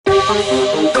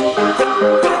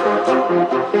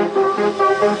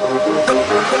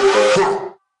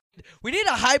We need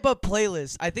a hype up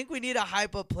playlist. I think we need a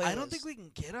hype up playlist. I don't think we can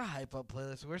get a hype up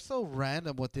playlist. We're so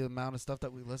random with the amount of stuff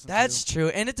that we listen to. That's true,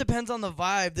 and it depends on the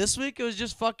vibe. This week it was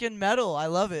just fucking metal. I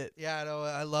love it. Yeah, no,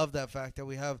 I love that fact that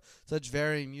we have such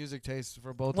varying music tastes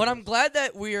for both. What of I'm us. glad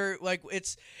that we're like,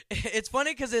 it's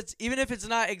funny because it's even if it's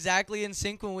not exactly in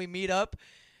sync when we meet up.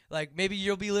 Like, maybe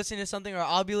you'll be listening to something or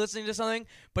I'll be listening to something,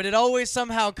 but it always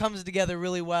somehow comes together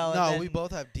really well. No, and then, we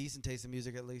both have decent taste in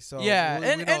music at least. So yeah, we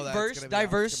and know that's verse, gonna be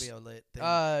diverse, it's gonna be a lit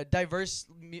thing. diverse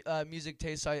music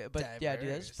taste. But yeah, dude,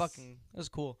 Diverse. that was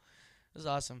cool. It was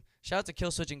awesome. Shout out to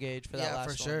Killswitch Engage for that yeah,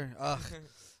 last for one. sure.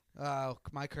 Ugh.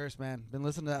 My curse, man. Been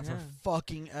listening to that for Yeah.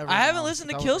 fucking ever. I haven't now, listened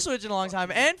to since I was Killswitch in a long time,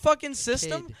 and fucking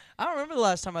System. kid. I don't remember the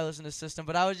last time I listened to System,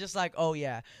 but I was just like, oh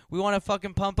yeah, we want to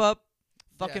fucking pump up,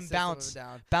 fucking System of a bounce.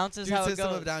 Down. Bounce is Dude, how it System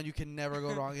goes. of a Down, you can never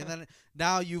go wrong. And then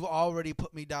now you've already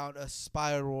put me down a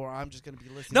spiral where I'm just gonna be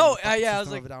listening. No, to fucking yeah, I was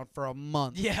System like- of a Down for a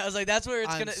month. Yeah, I was like, that's where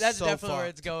it's I'm gonna. That's so definitely where fucked.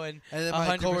 it's going. And then my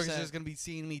 100%. coworkers are just gonna be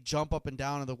seeing me jump up and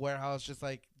down in the warehouse, just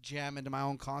like jam into my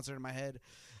own concert in my head.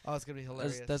 Oh, it's gonna be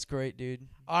hilarious. That's great, dude.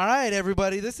 All right,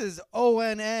 everybody. This is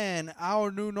ONN,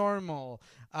 our new normal.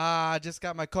 Just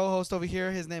got my co-host over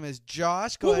here. His name is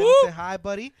Josh. Go ahead and Woo-woo. say hi,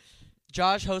 buddy.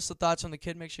 Josh hosts the Thoughts on the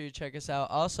Kid. Make sure you check us out.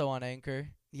 Also on Anchor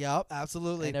Yep,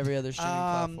 absolutely. and every other streaming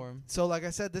platform. So, like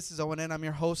I said, this is ONN. I'm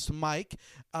your host, Mike.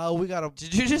 We got a.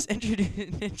 Did you just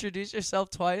introduce yourself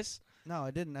twice? No,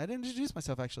 I didn't. I didn't introduce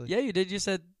myself actually. Yeah, you did. You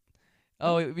said.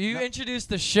 Oh, you No. introduced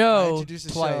the I show introduced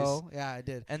the twice, show. Yeah, I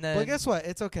did. and then But guess what?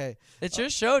 It's okay. it's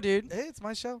your show, dude. Hey, it's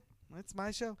my show. It's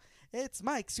my show. It's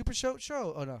Mike Super Show.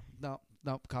 Oh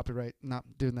no, copyright. Not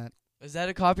doing that. Is that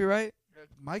a copyright?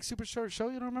 Mike Super Short Show.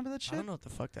 You don't remember that I shit? don't know what the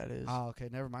fuck that is. Oh, okay.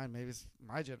 Never mind. Maybe it's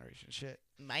my generation shit.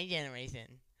 My generation.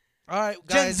 All right,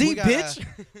 Gen guys. Z, we got,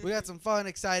 bitch. we got some fun,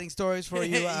 exciting stories for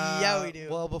you. Yeah, we do.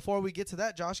 Well, before we get to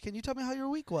that, Josh, can you tell me how your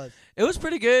week was? It was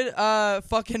pretty good.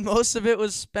 Fucking most of it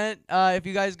was spent. If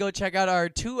you guys go check out our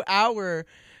 2-hour,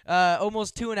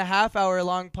 almost 2.5-hour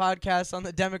long podcast on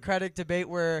the Democratic debate,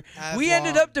 where As we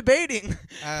ended long up debating.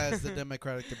 as the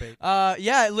Democratic debate.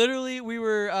 Yeah, literally, we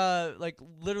were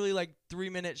literally 3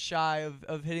 minutes shy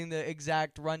of hitting the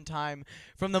exact run time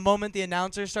from the moment the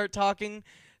announcers start talking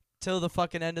till the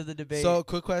fucking end of the debate. So,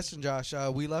 quick question, Josh.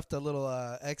 We left a little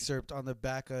excerpt on the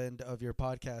back end of your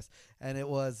podcast, and it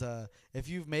was, if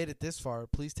you've made it this far,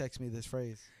 please text me this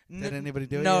phrase. Did anybody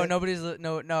do it No, yet? nobody's.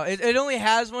 No. It only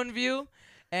has one view.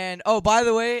 And oh, by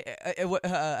the way,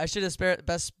 I should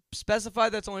have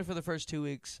specified that's only for the first 2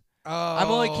 weeks. Oh, I'm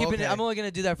only keeping okay. it. I'm only gonna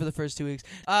do that for the first 2 weeks.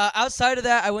 Outside of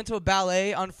that, I went to a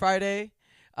ballet on Friday,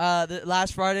 the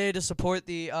last Friday to support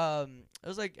the. It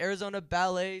was like Arizona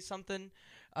Ballet something.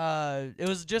 It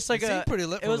was just like It seemed pretty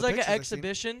lit It from was the like an pictures I've seen.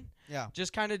 exhibition. Yeah.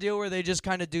 Just kind of deal where they just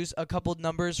kind of do a couple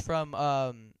numbers from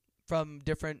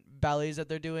different ballets that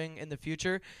they're doing in the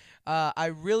future. I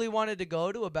really wanted to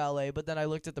go to a ballet, but then I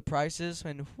looked at the prices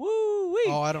and woo wee.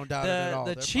 Oh, I don't doubt it at all.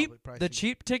 The They're cheap probably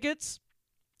pricey. tickets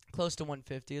close to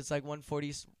 150. It's like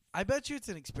 140. I bet you it's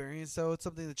an experience, though. It's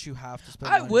something that you have to spend.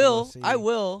 I money to go see.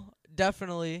 will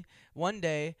definitely one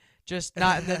day, just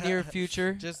not in the near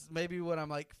future. Just maybe when I'm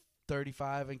like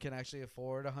 35 and can actually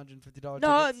afford $150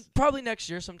 No, tickets. probably next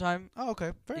year sometime. Oh,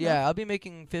 okay. Fair Yeah, enough. I'll be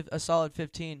making a solid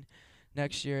 15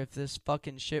 next year if this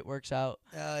fucking shit works out.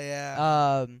 Oh,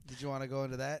 yeah. Um, Did you want to go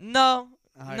into that? no,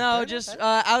 All right, no, fair just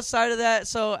enough. outside of that.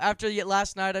 So after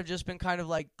last night, I've just been kind of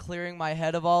like clearing my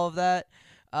head of all of that.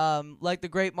 Like the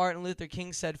great Martin Luther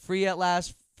King said, "Free at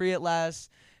last, free at last.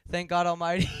 Thank God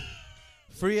Almighty."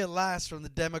 Free at last from the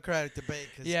Democratic debate.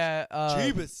 'Cause Yeah.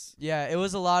 Jeebus. Yeah, it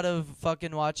was a lot of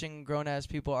fucking watching grown-ass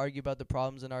people argue about the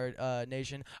problems in our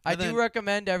nation. I And do then-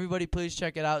 recommend everybody please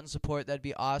check it out and support. That'd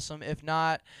be awesome. If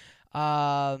not,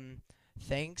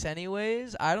 thanks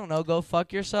anyways. I don't know. Go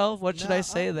fuck yourself. What should I No,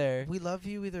 say there? We love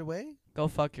you either way. Go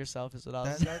fuck yourself is what I'll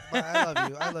say. I love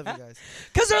you. I love you guys.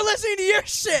 Because they're listening to your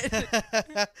shit.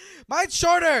 Mine's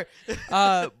shorter.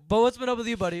 But what's been up with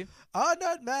you, buddy? Oh,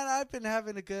 no, man. I've been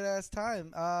having a good ass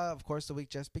time. Of course, the week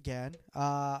just began.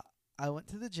 I went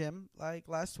to the gym like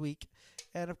last week,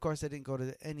 and of course, I didn't go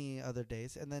to any other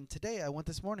days. And then today, I went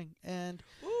this morning, and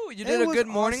Ooh, you It did a was good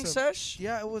morning awesome. sesh?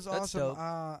 yeah, it was That's awesome. dope.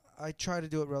 I tried to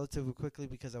do it relatively quickly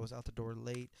because I was out the door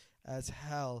late as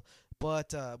hell.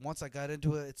 But once I got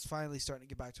into it, it's finally starting to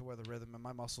get back to where the rhythm, and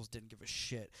my muscles didn't give a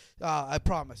shit. I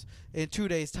promise. In 2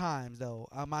 days' time, though,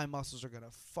 my muscles are going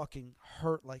to fucking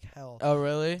hurt like hell. Oh,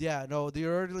 really? Yeah, no, the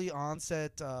early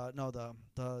onset,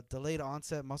 the delayed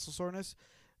onset muscle soreness,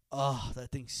 Oh,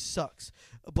 that thing sucks.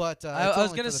 But I it's was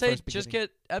only gonna for the say first just beginning.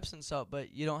 get Epsom salt,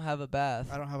 but you don't have a bath.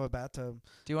 I don't have a bathtub.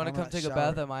 Do you want to I'm come not take a shower.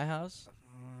 bath at my house?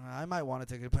 I might want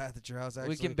to take a bath at your house. Actually,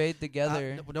 We can bathe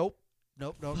together. Nope.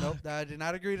 I did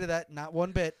not agree to that. Not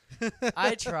one bit.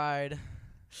 I tried.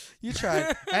 You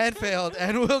tried and failed,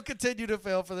 and will continue to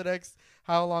fail for the next.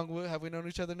 How long have we known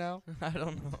each other now? I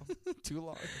don't know. Too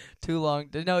long. Too long.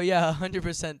 No, yeah,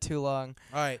 100% too long.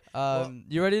 All right.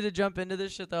 You ready to jump into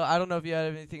this shit though? I don't know if you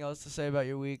had anything else to say about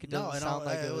your week. It doesn't No, sound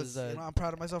like it was. I'm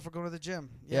proud of myself for going to the gym.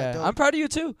 Yeah, dope. I'm proud of you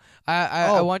too.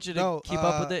 I want you to keep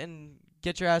up with uh, it and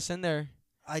get your ass in there.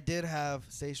 I did have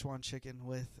Szechuan chicken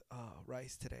with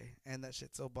rice today, and that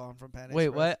shit's so bomb from Panda Wait,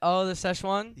 Express. what? Oh, the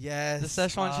Szechuan? Yes. The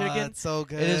Szechuan chicken? It's so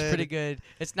good. It is pretty good.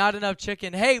 It's not enough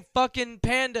chicken. Hey, fucking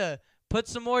Panda, put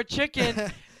some more chicken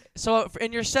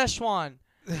in your Szechuan.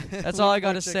 That's all I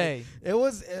got to say. It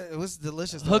was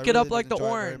delicious. Hook it up like the enjoy it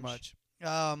very orange. much.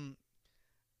 I'm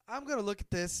going to look at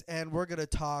this, and we're going to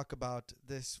talk about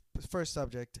this first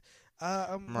subject.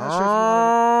 I'm not sure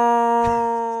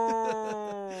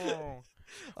if you want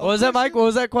What was that, Mike? What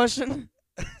was that question?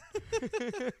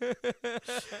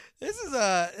 This is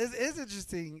an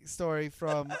interesting story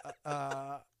from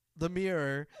The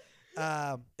Mirror.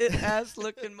 It ass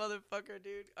looking motherfucker,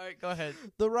 dude. All right, go ahead.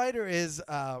 The writer is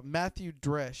Matthew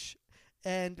Dresch,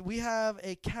 and we have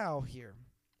a cow here.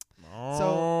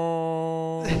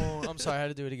 So I'm sorry, I had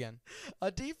to do it again.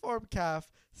 A deformed calf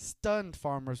stunned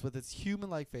farmers with its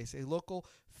human-like face. A local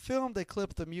filmed a clip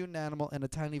of the mutant animal in a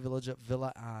tiny village of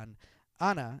Villa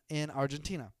Ana in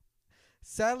Argentina.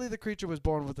 Sadly, the creature was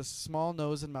born with a small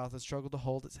nose and mouth and struggled to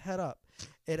hold its head up.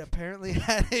 It apparently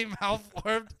had a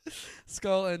malformed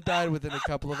skull and died within a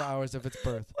couple of hours of its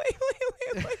birth. Wait.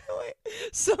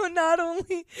 So not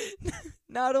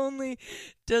only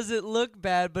does it look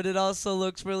bad, but it also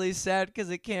looks really sad because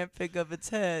it can't pick up its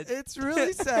head. It's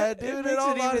really sad, dude. It in makes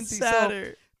all it even honesty.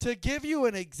 sadder. So, to give you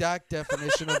an exact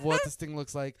definition of what this thing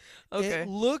looks like, Okay.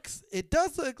 it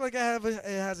does look like it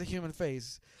has a human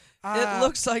face. It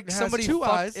looks like it has somebody two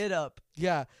fucked eyes. it up.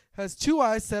 Yeah, has two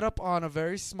eyes set up on a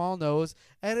very small nose,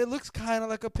 and it looks kind of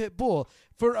like a pit bull.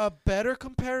 For a better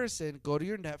comparison, go to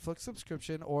your Netflix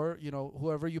subscription or,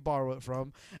 whoever you borrow it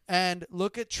from, and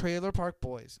look at Trailer Park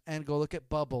Boys, and go look at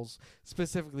Bubbles,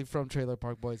 specifically from Trailer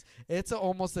Park Boys. It's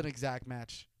almost an exact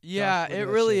match. Yeah, Josh, look it at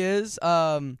that really shit. is.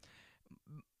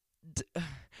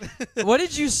 What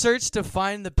did you search to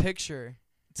find the picture?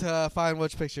 To find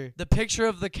which picture? The picture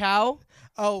of the cow?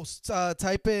 Oh,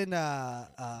 type in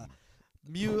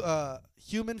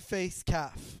human face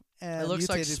calf. And It looks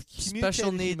like mutated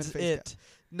special human needs face it. calf.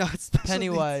 No, it's special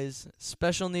Pennywise.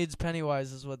 Special needs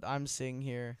Pennywise is what I'm seeing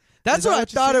here. Is That's that what I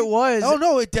what you're thought it seeing? was. Oh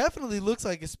no, it definitely looks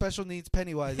like a special needs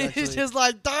Pennywise. Actually. He's just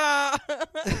like, "Duh."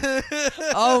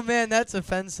 Oh man, that's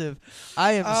offensive.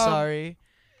 I am sorry.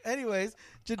 Anyways,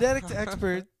 genetics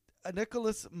expert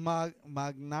Nicholas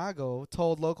Magnago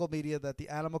told local media that the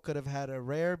animal could have had a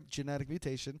rare genetic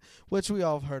mutation, which we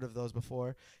all have heard of those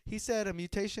before. He said a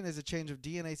mutation is a change of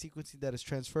DNA sequencing that is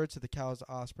transferred to the cow's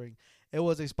offspring. It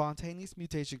was a spontaneous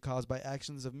mutation caused by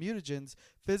actions of mutagens,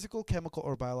 physical, chemical,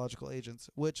 or biological agents,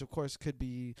 which of course could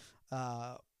be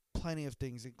plenty of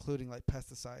things, including like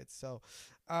pesticides. So,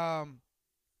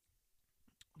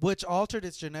 which altered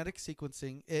its genetic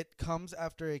sequencing. It comes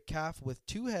after a calf with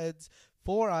 2 heads,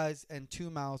 4 eyes, and 2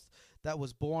 mouths that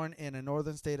was born in a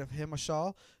northern state of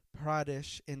Himachal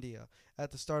Pradesh, India,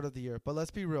 at the start of the year. But let's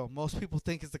be real. Most people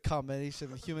think it's a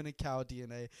combination of human and cow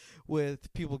DNA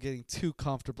with people getting too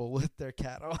comfortable with their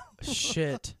cattle.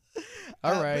 Shit.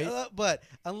 All right. But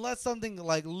unless something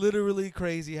like literally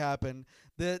crazy happened,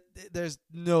 there's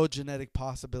no genetic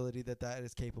possibility that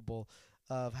is capable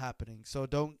of happening. So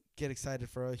don't get excited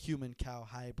for a human cow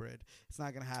hybrid. It's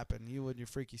not gonna happen. You and your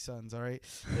freaky sons, all right?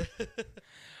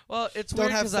 Well, it's Don't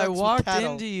weird have because I sex with walked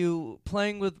cattle. into you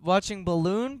watching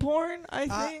balloon porn. I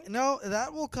think. No,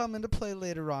 that will come into play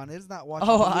later on. It is not watching.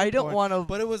 Oh, balloon I don't porn, want to.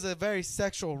 But it was a very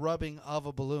sexual rubbing of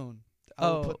a balloon. I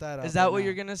will put that out is that right what now.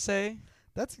 you're gonna say?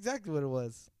 That's exactly what it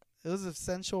was. It was a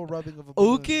sensual rubbing of a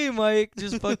balloon. Okay, Mike,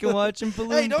 just fucking watching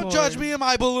balloon. Hey, don't judge me and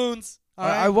my balloons. All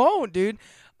right? I won't, dude.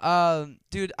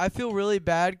 Dude, I feel really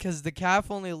bad because the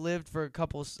calf only lived for a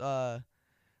couple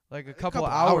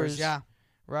hours. Yeah.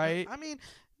 Right. I mean,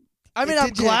 I'm did you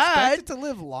expect glad. it to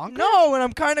live longer. No, and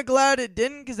I'm kind of glad it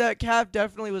didn't because that calf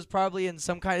definitely was probably in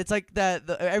some kind. It's like that.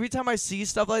 Every time I see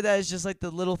stuff like that, it's just like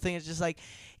the little thing. It's just like,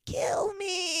 kill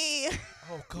me.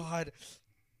 Oh God.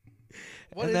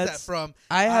 What And is that that's- from?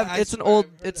 I have. I It's swear an old.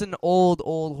 I've heard It's that. an old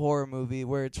horror movie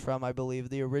where it's from. I believe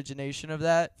the origination of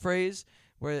that phrase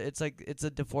where it's like it's a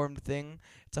deformed thing.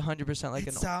 It's 100% like it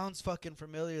an. sounds fucking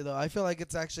familiar though. I feel like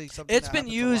it's actually something. It's that been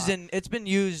happens a used lot. and it's been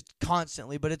used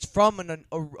constantly, but it's from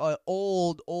a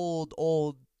old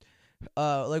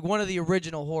like one of the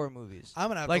original horror movies. I'm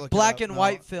gonna have to Like look black it up. and No.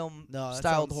 white film No, that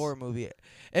styled sounds- horror movie.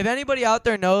 If anybody out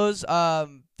there knows,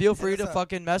 feel free us to up.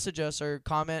 fucking message us or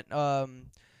comment,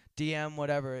 DM,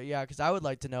 whatever. Yeah, because I would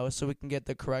like to know so we can get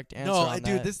the correct answer. No, on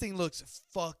dude, that. this thing looks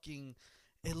fucking.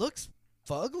 It looks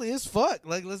fugly as fuck.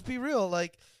 Like, let's be real.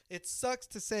 Like, it sucks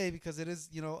to say because it is,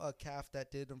 a calf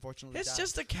that did unfortunately. It's die.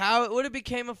 just a cow. It would have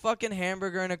became a fucking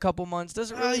hamburger in a couple months.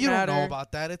 Doesn't really you matter. don't know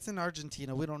about that. It's in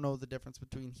Argentina. We don't know the difference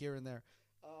between here and there.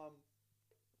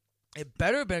 It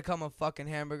better become a fucking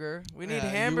hamburger. We need You would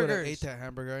hamburgers. have ate that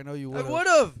hamburger. I know you I would. would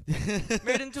have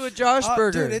made into a Josh Oh,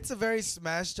 burger. dude, it's a very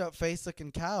smashed up face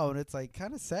looking cow, and it's like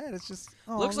kind of sad. It's just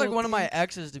Looks like one of my my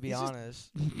exes, to be He's just- honest.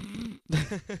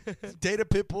 Data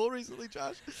Pitbull recently,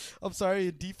 Josh. I'm sorry,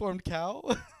 a deformed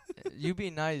cow. You be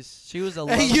nice. She was a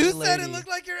lovely Hey, you lady. said it looked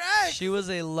like your ex. She was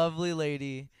a lovely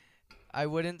lady. I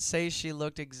wouldn't say she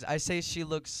looked. I say she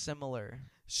looks similar.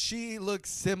 She looks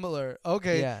similar.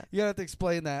 Okay, Yeah. you have to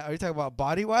explain that. Are you talking about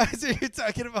body wise, or are you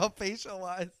talking about facial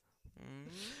wise?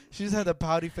 She just had the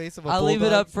pouty face of a I'll bulldog. leave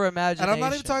it up for imagination. And I'm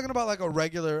not even talking about like a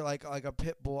regular, like a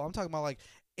pit bull. I'm talking about like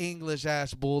English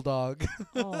ass bulldog.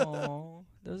 Oh,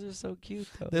 those are so cute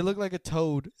though. They look like a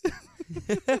toad.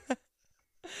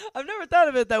 I've never thought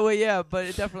of it that way. Yeah, but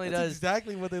it definitely That's does.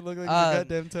 exactly what they look like. Um, a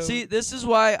goddamn toad. See, this is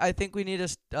why I think we need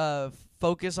to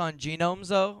focus on genomes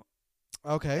though,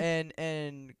 okay.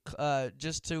 and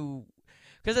just to,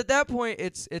 because at that point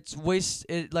it's waste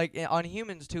it like on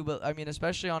humans too, but I mean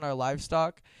especially on our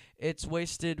livestock, it's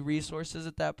wasted resources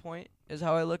at that point is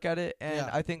how I look at it, and Yeah.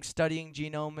 I think studying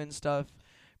genome and stuff,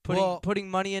 Well- putting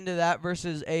money into that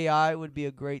versus AI would be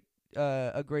a great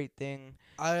thing.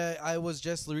 I was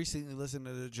just recently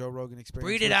listening to the Joe Rogan Experience.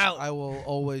 Read it which out. I will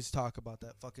always talk about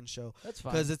that fucking show That's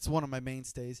fine. because it's one of my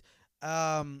mainstays.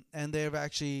 And they've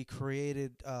actually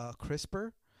created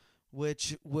CRISPR,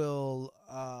 which will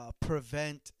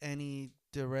prevent any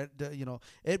direct.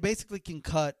 It basically can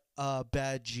cut a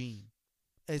bad gene,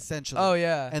 essentially. Oh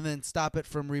yeah. And then stop it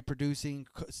from reproducing,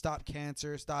 stop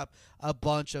cancer, stop a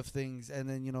bunch of things, and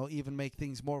then even make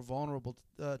things more vulnerable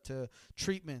to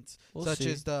treatments, We'll such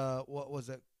see. as the what was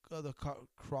it, the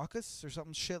crocus or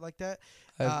something shit like that.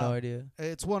 I have no idea.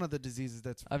 It's one of the diseases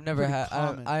that's I've never pretty had.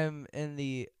 common. I'm in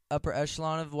the upper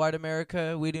echelon of white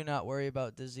America. We do not worry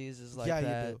about diseases like yeah,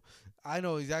 that. you do. I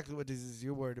know exactly what diseases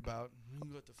you're worried about.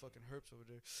 You got the fucking herpes over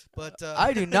there, but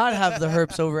I do not have the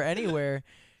herpes over anywhere.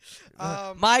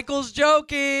 Michael's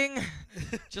joking.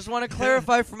 Just want to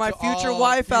clarify for my to future all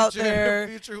wife out future- there.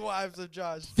 future wives of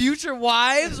Josh. Future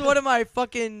wives? What am I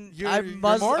fucking? You're I'm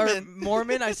Muslim. Mormon.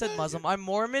 Mormon. I said Muslim. I'm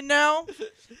Mormon now.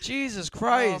 Jesus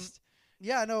Christ.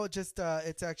 Yeah, no, it just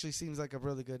it actually seems like a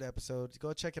really good episode.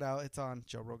 Go check it out. It's on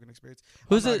Joe Rogan Experience.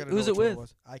 Who's I'm not it? gonna Who's know it which one with?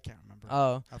 was. I can't remember. Oh.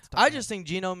 Off the top of I my just think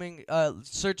genoming,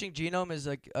 searching genome is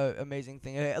like an amazing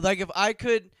thing. Like if I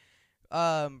could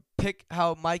pick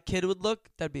how my kid would look,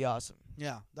 that'd be awesome. head.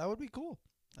 Yeah, that would be cool.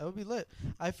 That would be lit.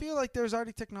 I feel like there's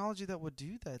already technology that would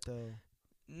do that though.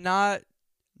 Not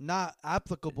Not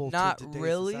applicable Not to today's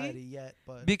really, society yet,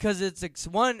 but because it's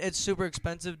it's super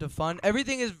expensive to fund.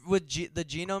 Everything is with the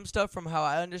genome stuff, from how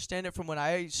I understand it, from when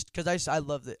because I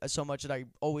love it so much that I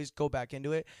always go back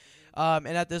into it. And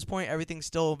at this point, everything's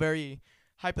still very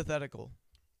hypothetical.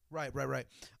 Right. All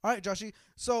right, Joshy.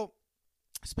 So,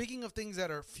 speaking of things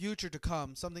that are future to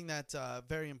come, something that's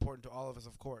very important to all of us,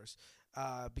 of course,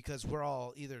 because we're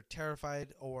all either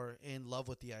terrified or in love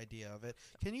with the idea of it.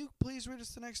 Can you please read us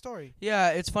the next story? Yeah,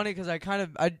 it's funny because I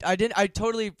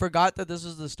totally forgot that this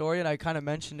was the story, and I kind of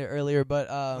mentioned it earlier, but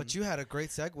But you had a great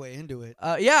segue into it.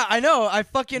 yeah, I know. I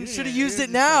fucking You should have didn't- used you it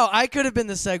just now. said- I could have been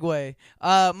the segue.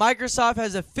 Microsoft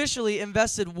has officially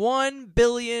invested $1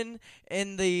 billion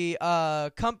in the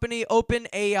company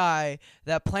OpenAI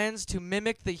that plans to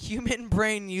mimic the human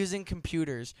brain using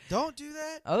computers. Don't do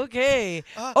that. Okay.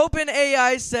 Uh,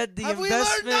 OpenAI said the Have we learned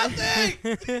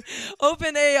investment.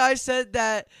 OpenAI said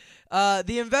that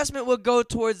the investment will go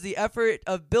towards the effort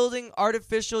of building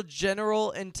artificial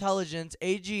general intelligence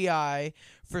 (AGI)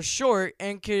 for short,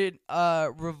 and could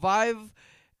revive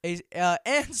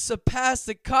and surpass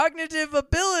the cognitive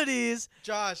abilities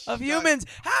Josh. of humans.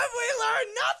 Have we learned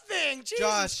nothing? Jesus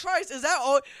Josh. Christ! Is that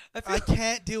all? I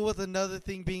can't deal with another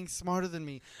thing being smarter than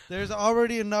me. There's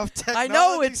already enough I technology.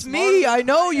 know it's smarter me. than I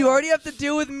know you am. already have to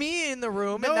deal with me in the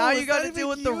room, No, and now you it's got not to even deal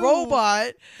with the you.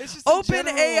 robot. It's just in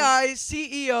general. OpenAI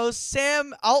CEO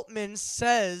Sam Altman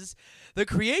says the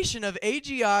creation of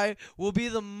AGI will be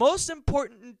the most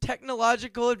important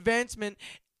technological advancement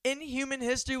in human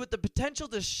history with the potential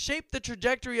to shape the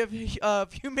trajectory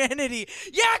of humanity.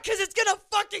 Yeah, because it's going to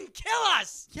fucking kill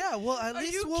us. Yeah, well, at Are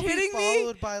least you we'll be kidding me?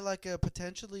 followed by like a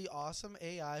potentially awesome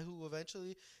AI who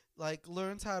eventually like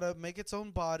learns how to make its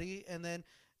own body and then,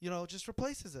 just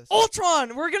replaces us.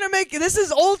 Ultron. We're going to make this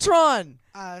is Ultron.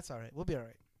 That's all right. We'll be all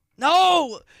right.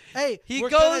 No. Hey, He we're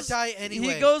goes. gonna die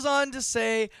anyway. He goes on to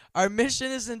say, "Our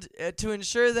mission is to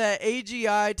ensure that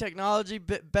AGI technology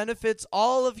benefits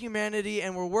all of humanity,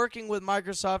 and we're working with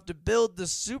Microsoft to build the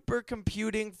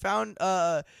supercomputing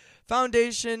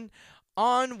foundation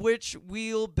on which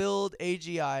we'll build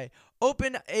AGI."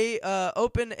 OpenAI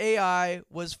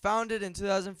was founded in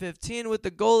 2015 with the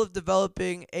goal of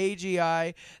developing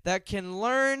AGI that can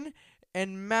learn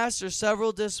and master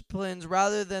several disciplines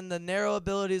rather than the narrow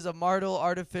abilities of mortal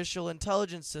artificial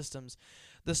intelligence systems.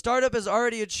 The startup has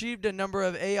already achieved a number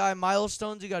of AI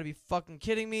milestones, you gotta be fucking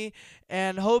kidding me,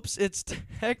 and hopes its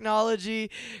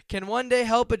technology can one day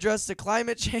help address the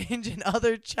climate change and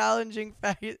other challenging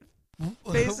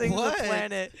facing the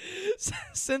planet.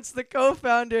 Since the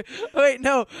co-founder... Wait,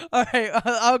 no. All right,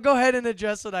 I'll go ahead and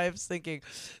address what I was thinking.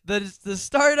 The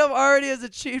startup already has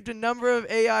achieved a number of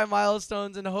AI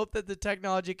milestones and hope that the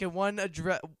technology can one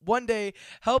day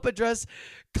help address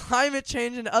climate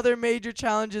change and other major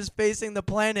challenges facing the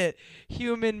planet.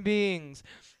 Human beings.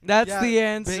 That's the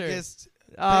answer. Biggest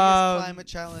climate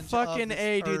challenge. Fucking of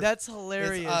A, this dude. earth. That's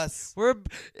hilarious. It's us.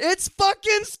 It's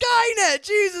fucking Skynet.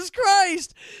 Jesus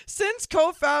Christ. Since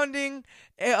co-founding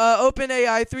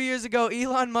OpenAI 3 years ago,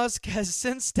 Elon Musk has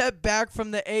since stepped back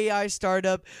from the AI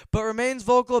startup, but remains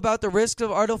vocal about the risks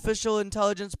of artificial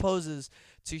intelligence poses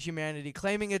to humanity,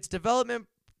 claiming its development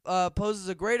poses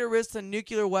a greater risk than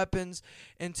nuclear weapons.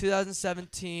 In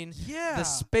 2017, the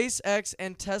SpaceX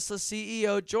and Tesla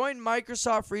CEO joined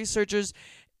Microsoft researchers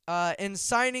in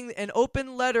signing an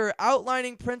open letter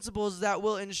outlining principles that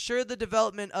will ensure the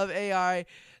development of AI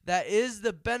that is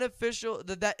beneficial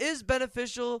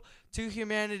to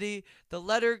humanity. The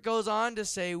letter goes on to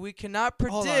say we cannot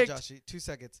predict. Hold on, Joshy, 2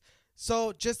 seconds.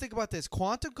 So just think about this.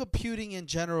 Quantum computing in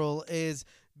general is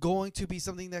going to be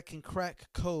something that can crack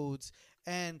codes,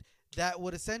 and that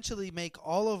would essentially make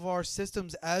all of our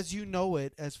systems as you know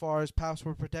it, as far as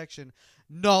password protection,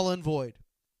 null and void.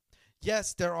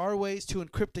 Yes, there are ways to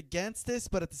encrypt against this,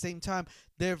 but at the same time,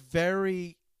 they're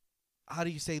very, how do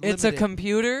you say, limited. It's a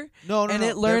computer, No, and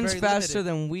it learns faster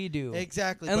than we do.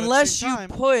 Exactly. Unless you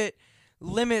put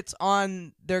limits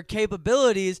on their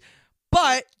capabilities,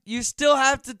 but you still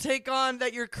have to take on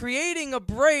that you're creating a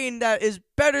brain that is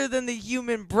better than the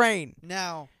human brain.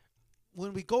 Now,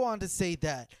 when we go on to say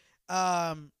that,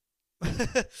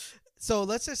 so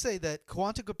let's just say that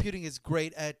quantum computing is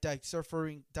great at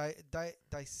deciphering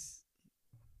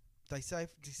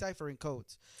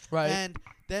codes. Right. And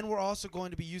then we're also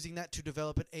going to be using that to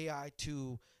develop an AI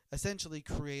to essentially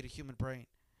create a human brain.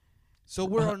 So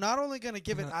we're not only going to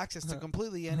give it access to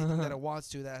completely anything that it wants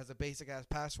to that has a basic ass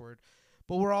password,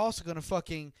 but we're also going to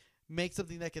fucking make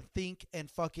something that can think and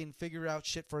fucking figure out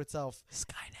shit for itself.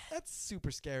 Skynet. That's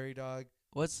super scary, dog.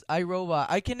 What's iRobot?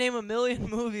 I can name a million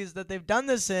movies that they've done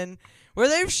this in where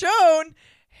they've shown,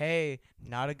 hey,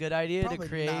 not a good idea Probably to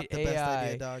create not the AI.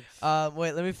 best idea, dog.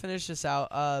 Wait, let me finish this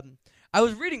out. I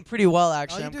was reading pretty well,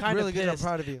 actually. You I'm did kind really of good. I'm pissed.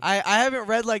 proud of you. I haven't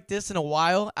read like this in a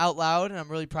while out loud, and I'm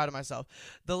really proud of myself.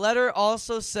 The letter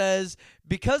also says,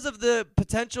 because of the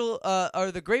potential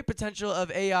or the great potential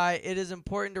of AI, it is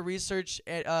important to research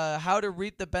how to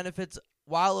reap the benefits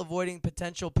while avoiding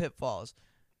potential pitfalls.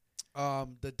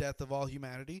 The death of all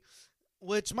humanity,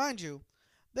 which, mind you,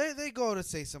 they go to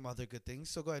say some other good things.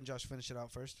 So go ahead and Josh, finish it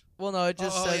out first. Well, no, it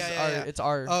just says it's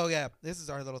our. Oh yeah, this is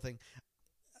our little thing.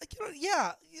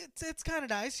 Yeah, it's kind of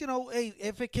nice, hey,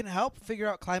 if it can help figure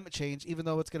out climate change, even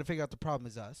though it's going to figure out the problem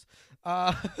is us.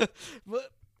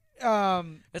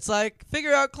 It's like,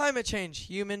 figure out climate change,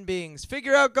 human beings.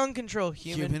 Figure out gun control,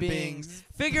 human beings.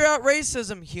 Figure out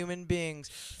racism, human beings.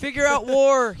 Figure out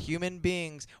war, human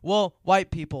beings. Well,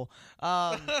 white people.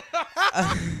 I'm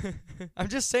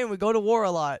just saying we go to war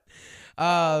a lot.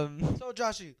 So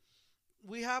Joshy,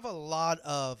 we have a lot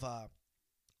of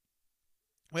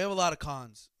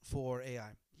cons for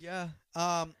AI. Yeah.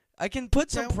 I can put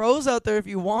some pros out there if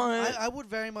you want. I would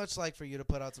very much like for you to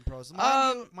put out some pros.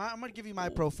 I'm going to give you my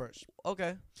pro first.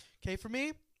 Okay. Okay, for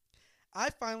me, I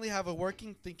finally have a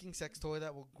working, thinking sex toy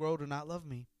that will grow to not love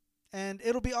me. And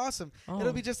it'll be awesome. Oh.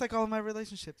 It'll be just like all of my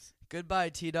relationships. Goodbye,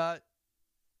 T-Dot.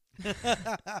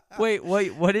 Wait,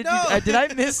 what did you... did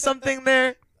I miss something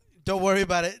there? Don't worry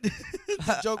about it.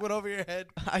 The joke went over your head.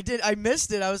 I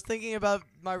missed it. I was thinking about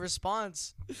my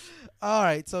response. All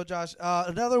right, so Josh,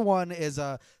 another one is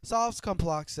solves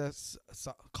complex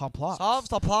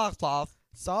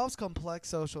solves complex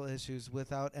social issues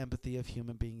without empathy of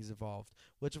human beings involved.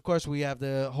 Which, of course, we have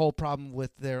the whole problem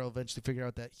with. They'll eventually figure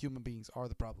out that human beings are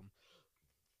the problem.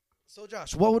 So,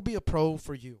 Josh, what would be a pro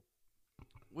for you?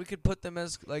 We could put them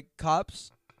as like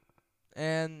cops,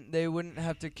 and they wouldn't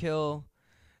have to kill.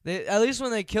 They at least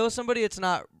when they kill somebody, it's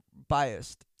not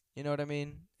biased. You know what I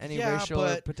mean? Any Yeah, racial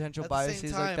or but potential at the same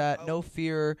biases time, like that. No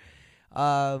fear.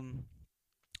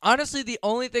 Honestly, the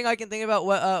only thing I can think about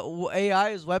AI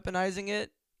is weaponizing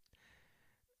it,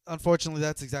 Unfortunately,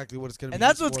 that's exactly what it's going to be. and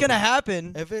that's used what's for. gonna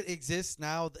happen. If it exists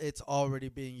now, it's already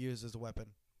being used as a weapon.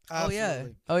 Oh yeah,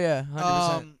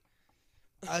 Absolutely. 100%.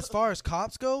 As far as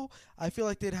cops go, I feel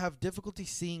like they'd have difficulty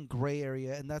seeing gray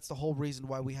area, and that's the whole reason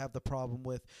why we have the problem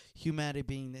with humanity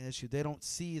being the issue. They don't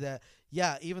see that,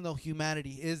 yeah, even though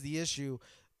humanity is the issue,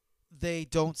 they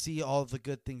don't see all the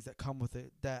good things that come with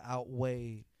it that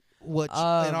outweigh, which, in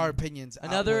our opinions,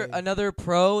 outweigh. Another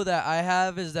pro that I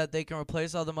have is that they can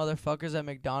replace all the motherfuckers at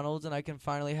McDonald's, and I can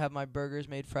finally have my burgers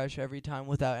made fresh every time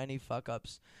without any fuck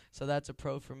ups. So that's a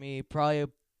pro for me. Probably a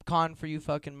con for you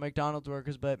fucking McDonald's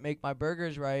workers, but make my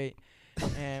burgers right,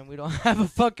 and we don't have a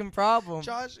fucking problem.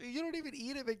 Josh, you don't even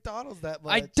eat at McDonald's that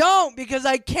much. I don't, because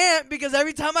I can't, because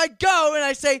every time I go and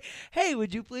I say, hey,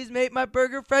 would you please make my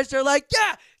burger fresh? They're like,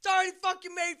 yeah, it's already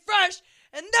fucking made fresh.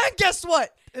 And then guess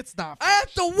what? It's not I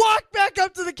have to walk back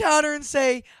up to the counter and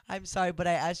say, I'm sorry, but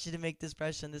I asked you to make this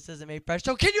fresh and this isn't made fresh.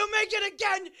 So can you make it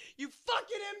again, you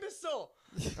fucking imbecile?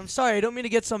 I'm sorry, I don't mean to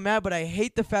get so mad, but I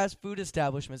hate the fast food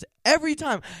establishments. Every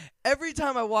time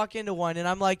I walk into one and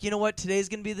I'm like, you know what? Today's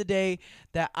going to be the day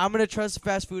that I'm going to trust a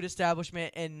fast food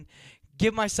establishment and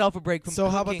give myself a break from So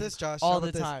cooking how about this, Josh? all How the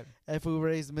about this? time. If we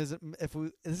raise this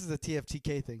is a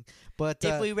TFTK thing, but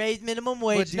If we raise minimum but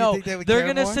wage, do you no, think they would they're care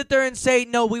gonna more? sit there and say,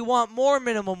 no, we want more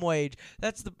minimum wage.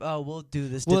 That's the we'll do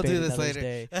this. We'll debate do this another later.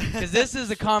 day, because this is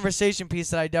a conversation piece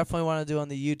that I definitely want to do on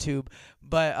the YouTube.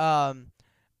 But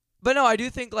no, I do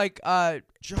think like Josh,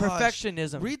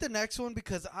 perfectionism. read the next one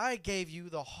because I gave you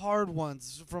the hard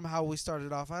ones from how we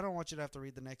started off. I don't want you to have to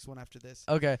read the next one after this.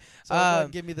 Okay, So go ahead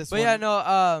and give me this but one. yeah,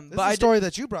 no, This but is I a story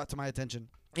that you brought to my attention.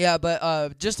 Yeah,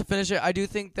 but just to finish it, I do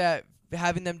think that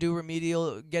having them do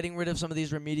getting rid of some of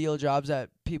these remedial jobs that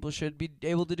people should be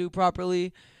able to do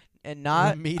properly, and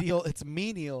not Remedial, it's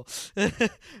menial.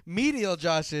 Menial,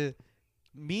 Josh.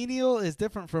 Menial is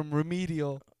different from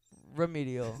remedial.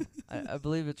 remedial. I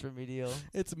believe it's remedial.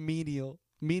 It's menial.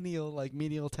 Menial, like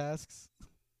menial tasks.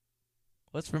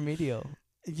 What's remedial?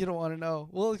 You don't want to know.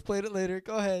 We'll explain it later.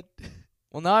 Go ahead.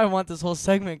 Well, now I want this whole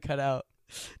segment cut out.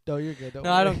 No, you're good. Don't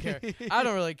No, worry. I don't care. I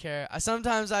don't really care.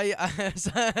 Sometimes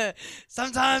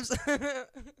sometimes.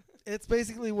 It's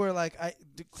basically where don't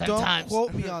Sometimes.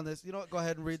 quote me on this. You know what? Go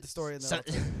ahead and read the story. And then I'll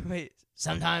tell you. Wait.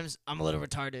 Sometimes I'm a little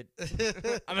retarded.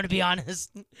 I'm gonna be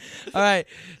honest. All right.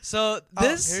 So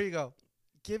this. Here you go.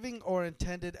 Giving or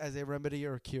intended as a remedy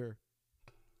or cure.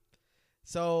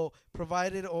 So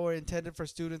provided or intended for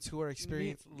students who are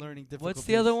experiencing learning difficulties. What's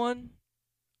the other one?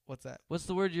 What's that? What's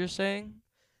the word you're saying?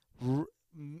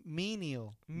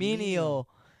 Menial. Menial.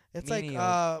 It's Menial.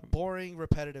 like boring,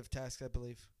 repetitive tasks, I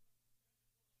believe.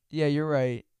 Yeah, you're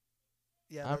right.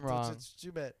 Yeah, I'm wrong. It's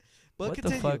too bad. But What the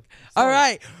continue. fuck? Sorry. All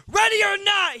right, ready or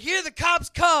not, here the cops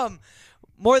come.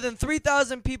 More than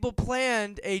 3,000 people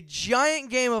planned a giant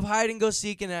game of hide and go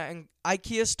seek in an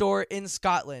IKEA store in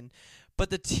Scotland. But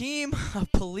the team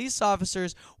of police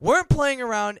officers weren't playing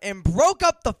around and broke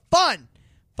up the fun.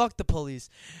 Fuck the police.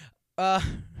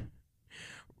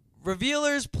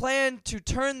 Revealers planned to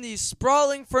turn the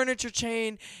sprawling furniture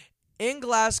chain in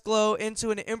Glasgow into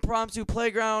an impromptu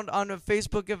playground on a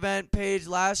Facebook event page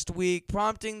last week,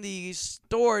 prompting the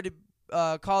store to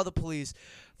call the police.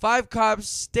 5 cops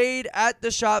stayed at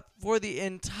the shop for the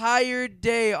entire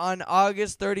day on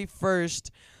August 31st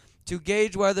to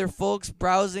gauge whether folks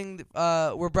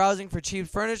were browsing for cheap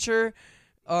furniture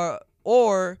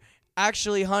or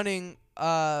actually hunting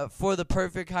for the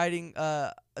perfect hiding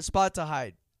spot to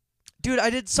hide. Dude,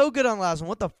 I did so good on the last one.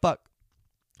 What the fuck?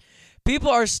 People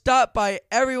are stopped by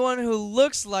everyone who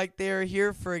looks like they are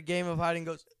here for a game of hide and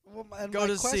go. Well, Go my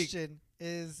to seek. question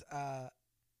is,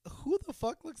 who the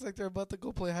fuck looks like they're about to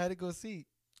go play hide and go seek?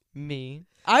 Me.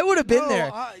 I would have been there.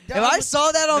 If I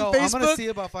saw that on I'm gonna Facebook, see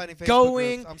about finding Facebook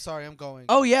going- groups. I'm sorry, I'm going.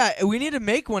 oh yeah, we need to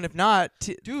make one. If not,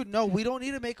 Dude, no, we don't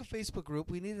need to make a Facebook group.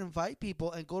 We need to invite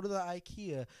people and go to the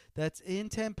IKEA that's in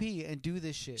Tempe and do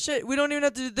this shit. shit, we don't even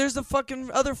have to. There's the fucking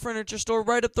other furniture store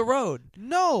right up the road.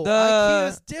 No, The-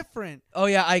 IKEA's different. Oh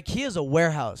yeah, IKEA's a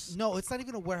warehouse. No, it's not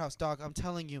even a warehouse, dog. I'm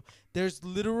telling you. There's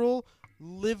literal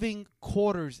living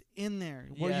quarters in there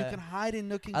where you Yeah. can hide in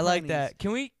nook and I like crannies. that.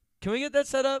 Can we get that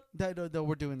set up? No,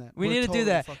 we're doing that. We We're need to totally do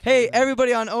that. fucking Hey, doing that.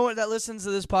 everybody on Owen that listens to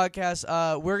this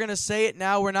podcast, we're gonna say it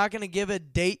now. We're not gonna give a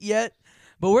date yet,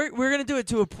 but we're gonna do it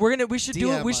to a. We should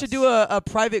do it. DM We should us. do a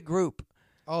private group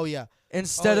Oh yeah.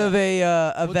 instead yeah. of a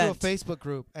We'll event. do a Facebook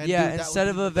group. And Yeah, dude, that instead would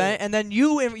of be an event, lit. and then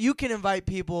you can invite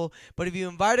people. But if you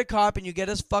invite a cop and you get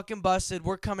us fucking busted,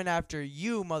 we're coming after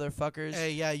you, motherfuckers.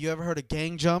 Hey, yeah, you ever heard of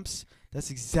gang jumps? That's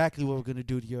exactly what we're gonna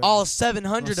do to you. All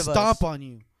 700 of us. Stomp on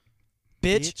you,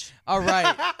 bitch. All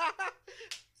right.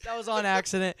 That was on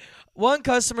accident. One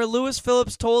customer, Lewis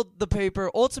Phillips, told the paper,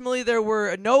 ultimately there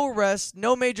were no arrests,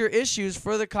 no major issues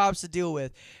for the cops to deal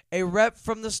with. A rep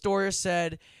from the store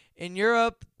said, in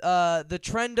Europe, the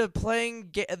trend of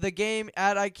playing the game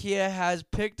at IKEA has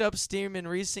picked up steam in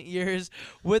recent years,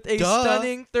 with a Duh.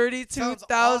 stunning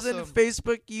 32,000 awesome.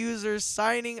 Facebook users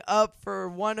signing up for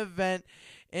one event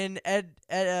in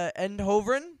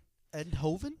Eindhoven.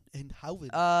 Eindhoven.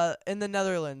 In the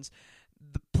Netherlands.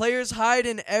 The players hide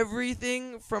in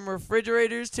everything from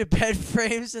refrigerators to bed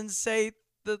frames and say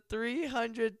the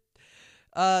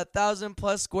 300,000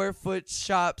 plus square foot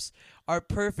shops are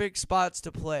perfect spots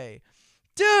to play.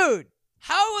 Dude,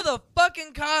 how are the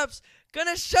fucking cops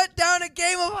gonna shut down a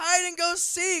game of hide and go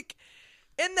seek?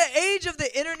 In the age of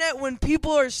the internet, when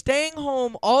people are staying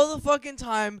home all the fucking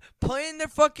time, playing their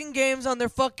fucking games on their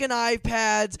fucking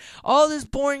iPads, all this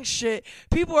boring shit,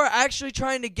 people are actually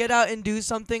trying to get out and do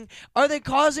something. Are they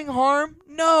causing harm?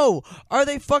 No. Are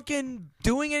they fucking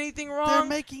doing anything They're wrong?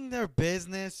 making their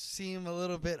business seem a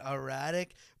little bit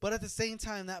erratic, but at the same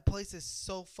time, that place is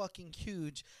so fucking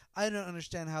huge. I don't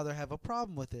understand how they have a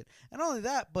problem with it. And not only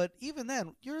that, but even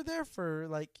then, you're there for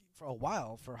a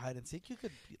while for hide and seek. You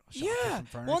could shop for Yeah. some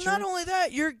furniture. Well, not only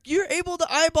that, you're able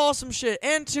to eyeball some shit,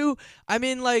 and two, I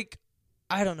mean, like,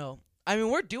 I don't know. I mean,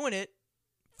 we're doing it.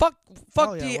 Fuck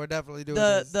Oh, yeah, we're definitely doing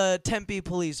this. the Tempe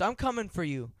police. I'm coming for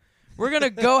you. We're gonna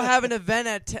go have an event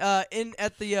at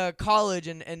the college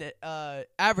and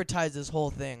advertise this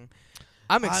whole thing.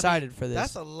 I'm excited for this.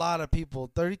 That's a lot of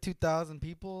people. 32,000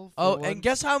 people. For Oh, one. and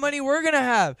guess how many we're gonna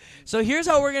have? So here's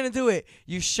how we're gonna do it.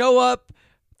 You show up,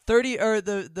 30 or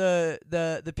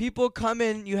the people come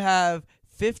in. You have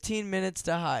 15 minutes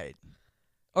to hide,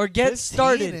 or get 15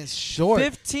 started. is short.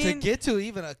 15 to get to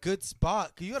even a good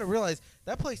spot. 'Cause you got to realize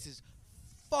that place is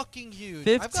fucking huge.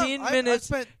 15 minutes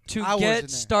I've spent to hours in get there.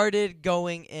 started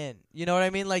going in. You know what I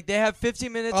mean? Like they have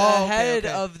 15 minutes Oh, okay, ahead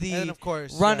okay. of the and of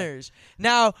course, runners.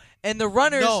 Now, and the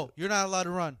runners, No, you're not allowed to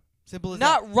run. Simple as that.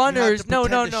 not You have runners. to No,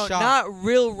 pretend no, to no, shop. not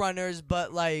real runners,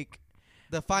 but like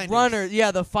the finders. runners.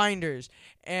 Yeah, the finders.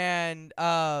 And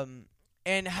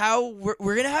how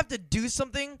we're gonna have to do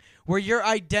something where you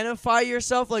identify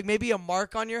yourself, like maybe a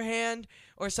mark on your hand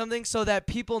or something, so that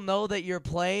people know that you're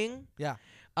playing. Yeah.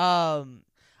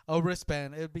 A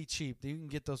wristband. It would be cheap. You can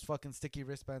get those fucking sticky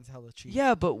wristbands hella cheap.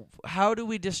 Yeah, but how do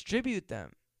we distribute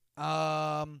them?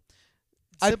 I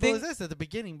Simple think- as this at the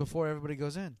beginning before everybody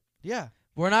goes in. Yeah.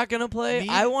 We're not gonna play. Me-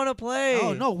 I want to play.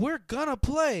 Oh no, we're gonna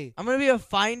play. I'm gonna be a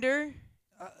finder.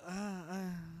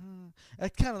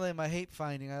 That's kind of like my hate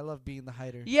finding. I love being the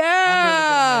hider.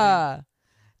 Yeah.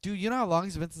 Dude, you know how long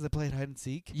it's been since I played hide and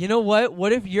seek? You know what?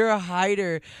 What if you're a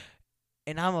hider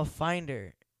and I'm a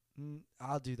finder?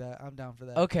 I'll do that. I'm down for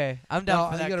that. Okay, I'm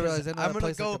down for that. You gotta 'cause realize I know I'm that gonna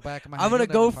place go. like the back of my I'm hand. gonna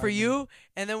You'll go never for find me. you,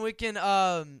 and then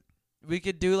we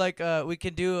could do like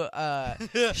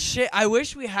shit. I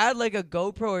wish we had like a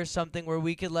GoPro or something where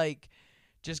we could like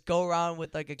just go around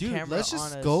with like a Dude, camera let's on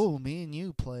just us. go. Me and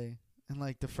you play in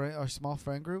like our small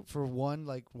friend group for one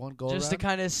go Just to around.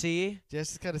 kind of see.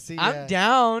 Just to kind of see. I'm yeah.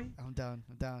 down. I'm down.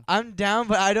 I'm down,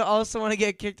 but I don't also want to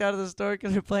get kicked out of the store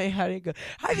because we're playing hide and go.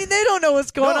 I mean, they don't know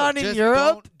what's going on in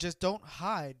Europe. Don't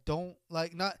hide. Don't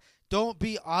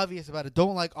be obvious about it.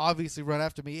 Don't obviously run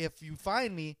after me. If you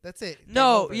find me, that's it. Game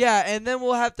No, over. yeah, and then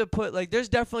we'll have to put there's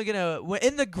definitely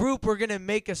in the group we're gonna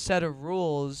make a set of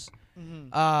rules. Mhm.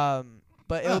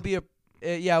 But it'll be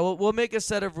we'll make a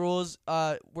set of rules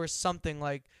where something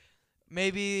like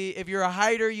maybe if you're a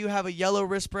hider you have a yellow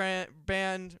wristband,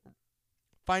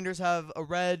 finders have a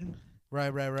red.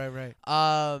 Right.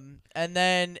 And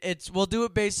then we'll do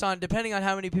it based on depending on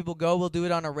how many people go, we'll do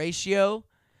it on a ratio.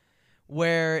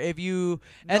 Where if you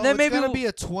and then it's maybe gonna be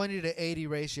a 20 to 80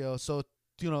 ratio. So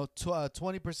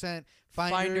 20%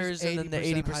 Finders and then the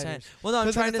 80%. hiders. Well, no, I'm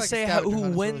 'Cause then trying to it's like a say scavenger who hunt.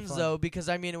 It's really wins fun. though, because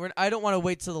I mean, I don't want to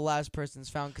wait till the last person's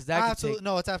found because that could take. Absolutely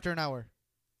no. It's after an hour.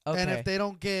 Okay. And if they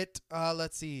don't get,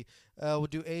 let's see, we'll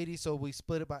do 80, so we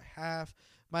split it by half.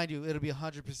 Mind you, it'll be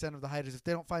 100% of the hiders. If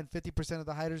they don't find 50% of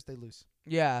the hiders, they lose.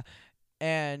 Yeah.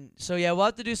 And so, yeah, we'll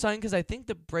have to do something because I think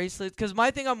the bracelets, because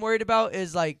my thing I'm worried about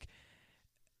is like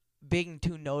being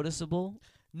too noticeable.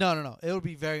 No. It would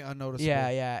be very unnoticeable.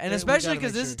 Yeah. And We especially gotta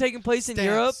because make this is sure. taking place in Stamps.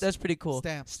 Europe. That's pretty cool.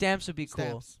 Stamps. Would be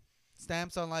cool.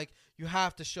 Stamps on, like, you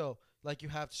have to show. Like, you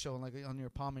have to show, like, on your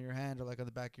palm of your hand or, like, on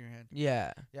the back of your hand.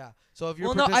 Yeah. Yeah. So if you're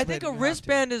Well, no, I think participating, a you have to.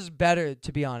 wristband is better,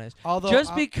 to be honest. Although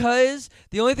Just because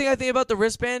the only thing I think about the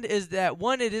wristband is that,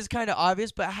 one, it is kind of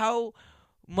obvious, but how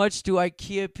much do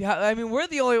IKEA... I mean, we're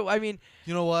the only... I mean...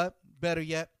 You know what? Better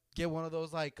yet, get one of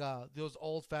those, like, those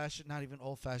old-fashioned, not even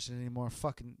old-fashioned anymore,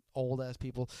 fucking old-ass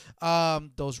people.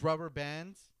 Those rubber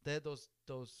bands. They had those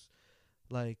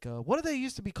like, what do they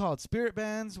used to be called? Spirit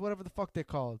bands? Whatever the fuck they're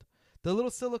called. The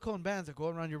little silicone bands that go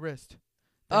around your wrist.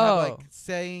 They have, like,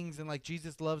 sayings and, like,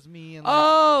 Jesus loves me and,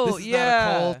 like, this is not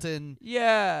a cult and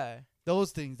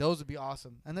those things. Those would be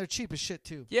awesome. And they're cheap as shit,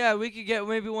 too. Yeah, we could get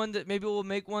maybe one that maybe we'll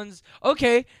make ones.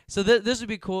 Okay, so this would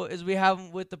be cool is we have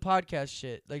them with the podcast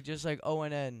shit. Like, just like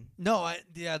ONN. No,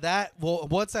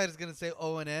 one side is going to say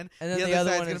O and N. And then the the other other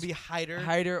side one is going is to be hider.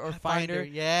 Hider or Finder.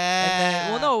 Yeah. And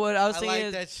then, well, no, what I was I thinking like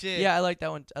is... that shit. Yeah, I like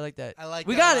that one. I like that. I like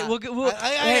We that got a it. lot. We'll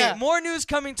hey, yeah. more news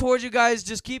coming towards you guys.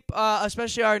 Just keep,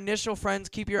 especially our initial friends,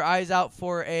 keep your eyes out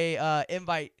for a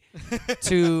invite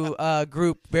to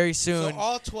group very soon. So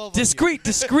all 12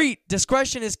 Discreet.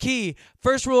 Discretion is key.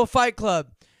 First rule of Fight Club.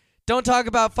 Don't talk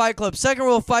about Fight Club. Second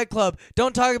rule of Fight Club.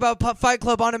 Don't talk about Fight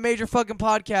Club on a major fucking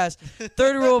podcast.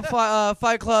 Third rule of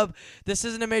Fight Club. This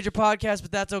isn't a major podcast,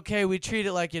 but that's okay. We treat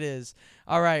it like it is.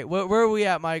 All right. Where are we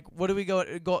at, Mike? What do we go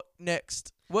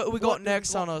next? What we got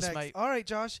next on us, Mike? All right,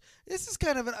 Josh. This is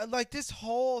kind of like this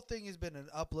whole thing has been an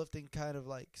uplifting kind of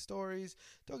like stories.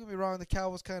 Don't get me wrong, the cow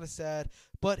was kind of sad,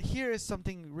 but here is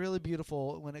something really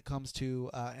beautiful when it comes to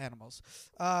animals.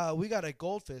 We got a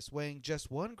goldfish weighing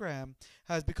just 1 gram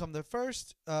has become the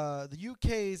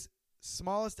UK's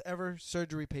smallest ever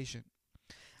surgery patient.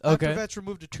 After vets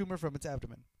removed a tumor from its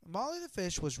abdomen. Molly the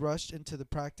fish was rushed into the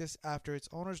practice after its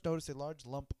owners noticed a large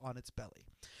lump on its belly.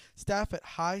 Staff at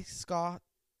High Scoffed.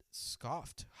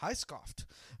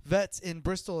 Vets in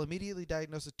Bristol immediately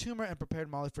diagnosed a tumor and prepared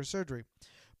Molly for surgery.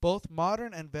 Both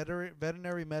modern and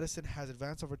veterinary medicine has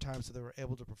advanced over time, so they were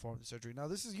able to perform the surgery. Now,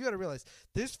 you got to realize,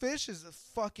 this fish is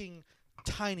fucking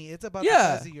tiny. It's about the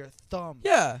size of your thumb.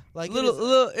 Yeah, like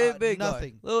little big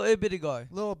nothing. Guy. Little bitty guy.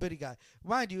 Little bitty guy.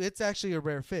 Mind you, it's actually a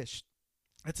rare fish.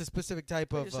 It's a specific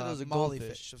type of molly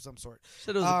fish of some sort.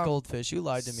 Said it was a goldfish. You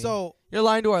lied to me. So you're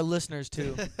lying to our listeners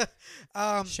too.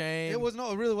 Shame. It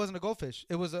really wasn't a goldfish.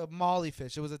 It was a molly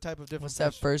fish. It was a type of different. What's fish.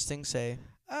 that first thing say?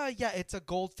 Yeah, it's a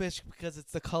goldfish because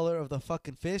it's the color of the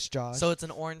fucking fish, Josh. So it's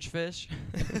an orange fish.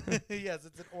 Yes,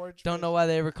 it's an orange. Don't know why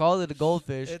they ever called it a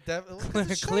goldfish.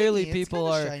 Clearly, people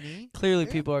are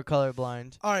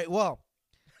colorblind. All right, well.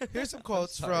 Here's some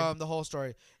quotes from the whole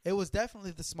story. It was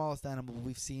definitely the smallest animal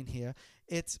we've seen here.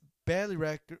 It's barely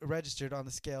registered on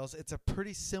the scales. It's a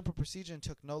pretty simple procedure and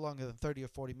took no longer than 30 or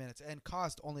 40 minutes and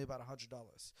cost only about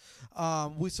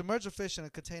 $100. We submerge a fish in a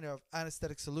container of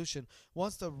anesthetic solution.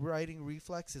 Once the righting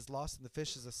reflex is lost and the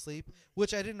fish is asleep,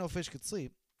 which I didn't know fish could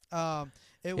sleep, it was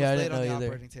laid on the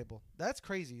operating table. That's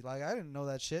crazy. Like, I didn't know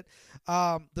that shit.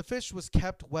 The fish was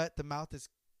kept wet. The mouth is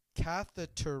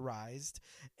catheterized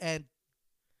and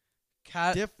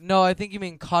no, I think you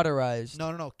mean cauterized.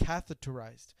 No,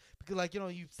 catheterized. Because, like,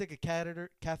 you stick a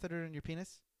catheter in your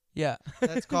penis? Yeah.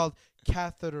 That's called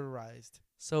catheterized.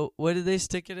 So what did they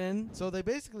stick it in? So they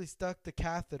basically stuck the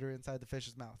catheter inside the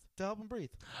fish's mouth to help him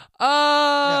breathe.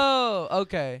 Oh, yeah.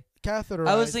 Okay. Catheterized.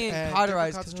 I was thinking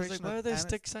cauterized because I was like, why would they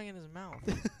stick something in his mouth?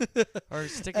 Or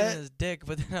stick it in his dick,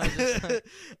 but then I was just like,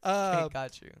 okay,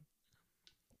 got you.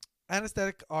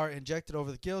 Anesthetic are injected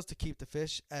over the gills to keep the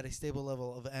fish at a stable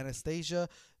level of anesthesia.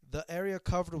 The area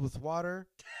covered with water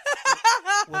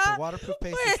with a waterproof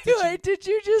paste. Wait, did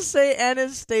you just say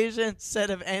Anastasia instead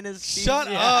of anesthesia? Shut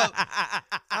up.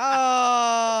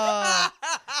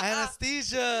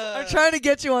 Anesthesia. I'm trying to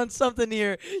get you on something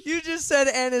here. You just said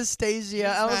Anastasia.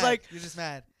 I was like, you're just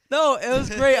mad. No, it was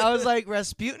great. I was like,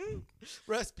 Rasputin?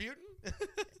 Rasputin?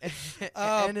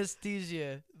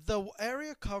 Anesthesia. The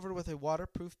area covered with a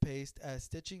waterproof paste as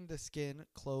stitching the skin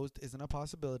closed isn't a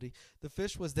possibility. The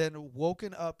fish was then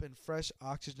woken up in fresh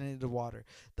oxygenated water.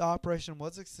 The operation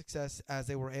was a success as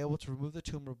they were able to remove the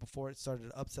tumor before it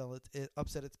started to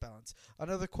upset its balance.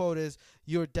 Another quote is,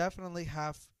 "You're definitely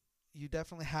half you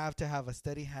definitely have to have a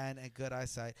steady hand and good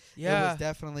eyesight. It Yeah, was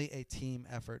definitely a team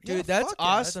effort. dude, Yeah, that's fuck yeah,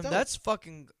 awesome. dope. That's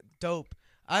fucking dope.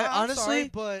 I I'm honestly, sorry,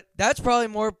 but that's probably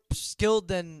more skilled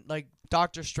than like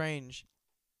Doctor Strange.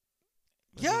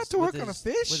 With yeah, his- to with work on a his-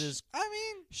 fish. with his I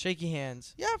mean, shaky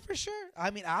hands. yeah, for sure.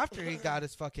 I mean, after he got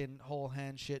his fucking whole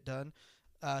hand shit done,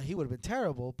 he would have been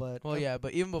terrible. But Well, yeah,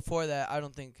 but even before that, I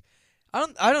don't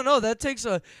know. That takes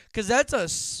because that's a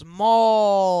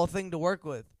small thing to work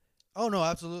with. oh no,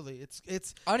 absolutely.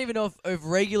 It's I don't even know if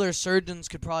regular surgeons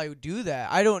could probably do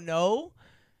that. I don't know.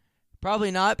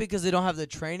 Probably not because they don't have the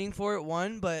training for it,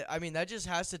 one. But, I mean, that just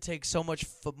has to take so much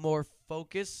more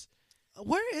focus.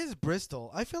 where is Bristol?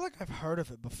 I feel like I've heard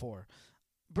of it before.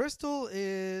 Bristol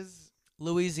is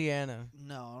Louisiana,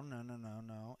 no.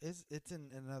 It's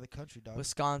in another country, dog.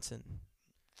 Wisconsin.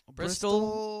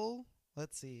 Bristol.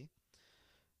 Let's see.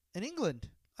 In England.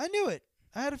 I knew it.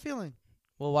 I had a feeling.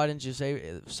 Well, why didn't you say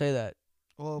that?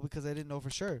 Well, because I didn't know for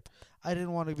sure. I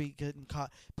didn't want to be getting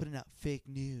caught putting out fake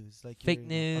news like Fake your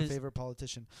news. favorite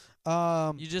politician.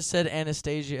 You just said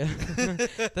Anastasia.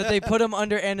 That they put him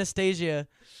under Anastasia.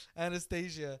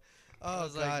 Anastasia. I Oh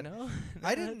was God. like, no.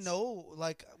 I didn't know,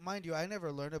 like, mind you, I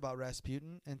never learned about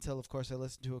Rasputin until, of course, I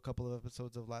listened to a couple of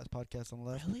episodes of Last Podcast on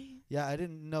the Left. Really? Yeah, I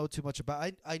didn't know too much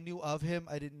about. I knew of him.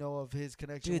 I didn't know of his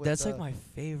connection. Dude, with that's like my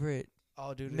favorite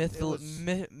oh, dude, it was,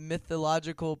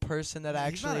 mythological person that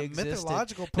he's not actually a existed.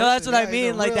 mythological person. No, that's what Yeah, I he's a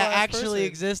mean. Like that real-ass actually person.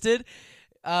 existed,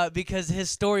 because his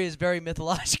story is very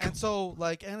mythological. And so,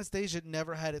 like, Anastasia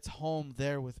never had its home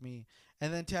there with me.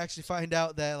 And then to actually find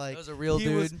out that, like, That was a real he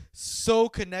dude. was so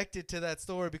connected to that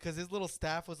story because his little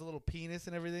staff was a little penis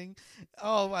and everything.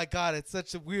 Oh my God, it's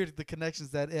such a weird the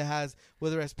connections that it has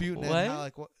with Rasputin What? and how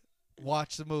like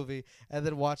watch the movie and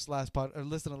then watch or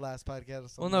listen to Last Podcast. Or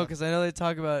something Well, no, because I know they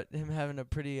talk about him having a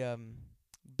pretty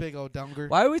big old dunger.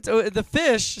 Why are we the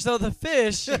fish? So the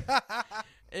fish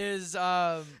is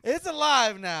It's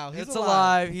alive now. He's it's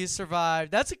alive. He's survived.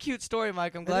 That's a cute story,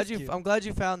 Mike. I'm glad is you. cute. I'm glad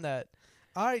you found that.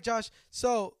 All right, Josh.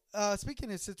 So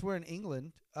speaking of since we're in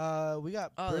England, we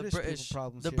got British people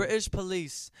problems. The here. British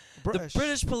police. British. The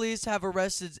British police have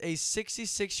arrested a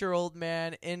 66-year-old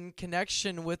man in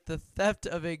connection with the theft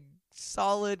of a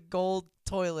solid gold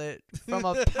toilet from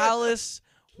a palace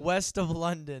west of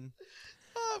London.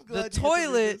 Oh, I'm The glad you get to read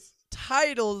toilet, this.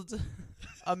 titled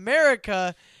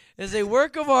America, is a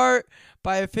work of art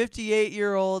by a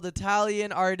 58-year-old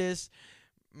Italian artist,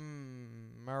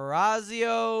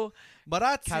 Maurizio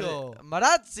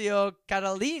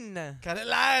Catalin.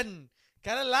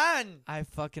 Catalan. I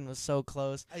fucking was so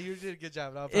close. You did a good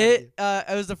job. I'm proud of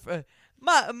It was the you.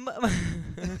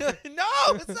 No,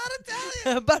 it's not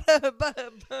Italian.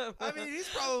 I mean, he's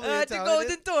probably the Italian.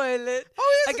 golden toilet.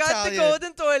 Oh, I he is got Italian. the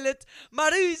golden toilet.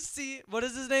 Maurizio. What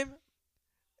is his name?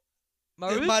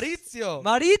 Maurizio.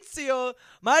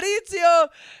 Maurizio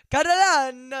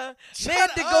Catalan Shut made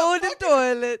the up, golden fucking-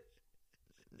 toilet.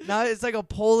 Now it's like a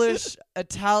Polish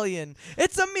Italian.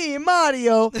 It's a me,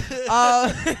 Mario.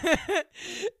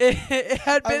 It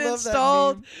had been I love that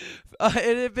installed. meme.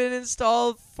 It had been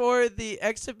installed for the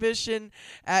exhibition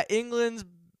at England's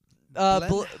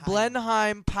Blenheim.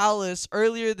 Blenheim Palace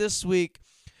earlier this week.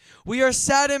 We are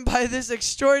saddened by this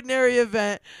extraordinary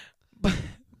event,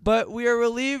 but we are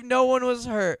relieved no one was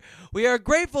hurt. We are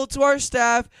grateful to our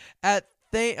staff at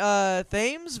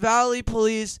Thames Valley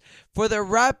Police for their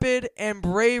rapid and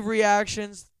brave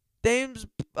reactions. Thames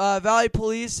Valley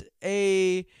Police,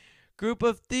 a group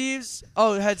of thieves.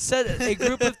 Oh, had said a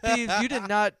group of thieves. You did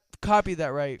not copy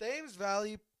that right. Thames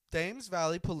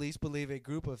Valley Police believe a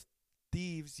group of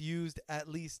thieves used at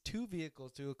least 2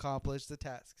 vehicles to accomplish the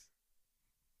tasks.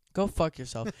 Go fuck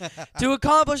yourself. To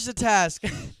accomplish the task,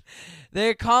 they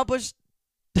accomplished.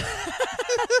 Josh,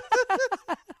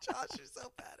 you're so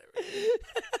bad at it.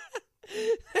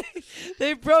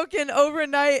 They broke in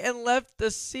overnight and left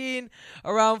the scene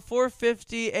around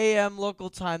 4:50 a.m. local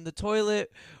time. The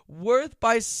toilet, worth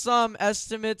by some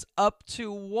estimates up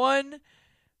to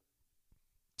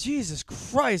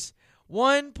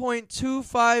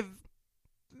 $1.25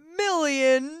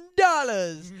 million.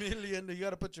 Million. You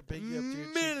gotta put your pinky up to your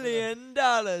cheek. $1 million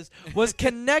was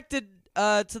connected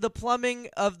to the plumbing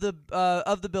of the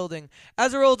building.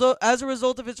 As a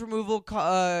result of its removal,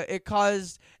 it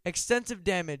caused extensive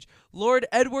damage. Lord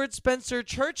Edward Spencer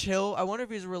Churchill. I wonder if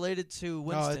he's related to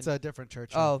Winston. No, it's a different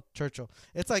Churchill. Oh. Churchill.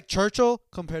 It's like Churchill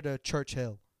compared to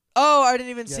Churchill. Oh, I didn't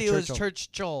even Yeah, see it was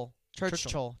Churchill.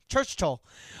 Churchill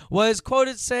was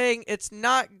quoted saying, "It's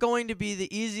not going to be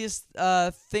the easiest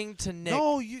thing to nick."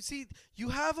 No, you see, you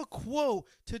have a quote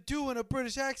to do in a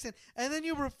British accent, and then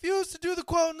you refuse to do the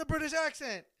quote in the British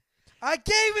accent. I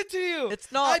gave it to you.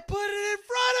 It's not. I put it in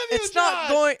front of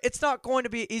you. It's not going to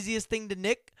be the easiest thing to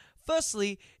nick.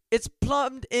 Firstly, it's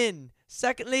plumbed in.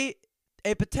 Secondly,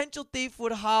 a potential thief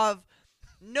would have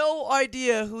no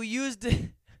idea who used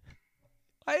it.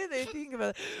 Why are they thinking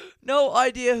about it? No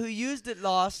idea who used it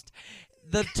last,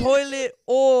 the toilet,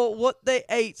 or what they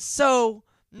ate. So,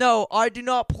 no, I do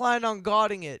not plan on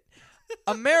guarding it.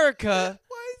 America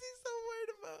Why is he so worried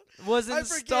about? was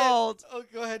installed. Oh,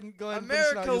 go ahead and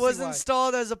America was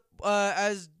installed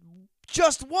as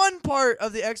just one part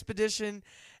of the expedition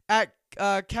at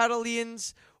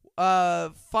Catalin's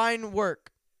fine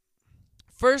work.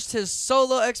 First, his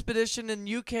solo expedition in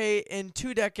UK in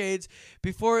 2 decades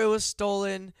before it was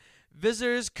stolen.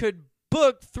 Visitors could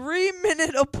book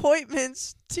 3-minute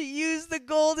appointments to use the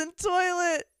golden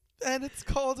toilet. And it's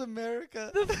called America.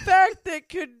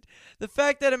 The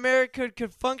fact that America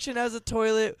could function as a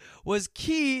toilet was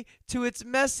key to its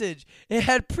message. It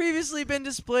had previously been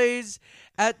displayed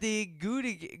at the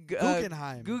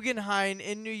Guggenheim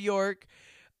in New York,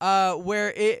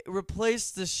 where it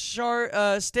replaced the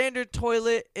standard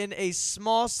toilet in a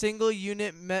small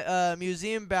single-unit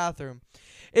museum bathroom.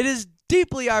 It is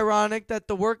deeply ironic that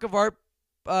the work of art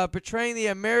portraying the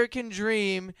American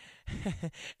dream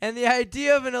and the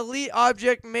idea of an elite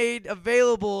object made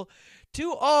available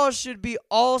to all should be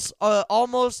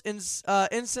almost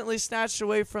instantly snatched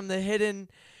away from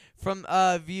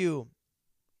view.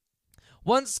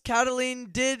 Once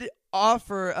Catalin did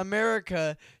offer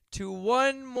America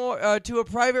to a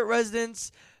private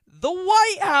residence, the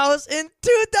White House, in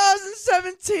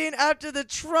 2017, after the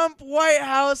Trump White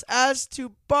House asked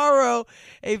to borrow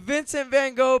a Vincent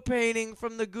van Gogh painting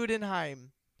from the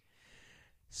Guggenheim.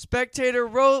 Spectator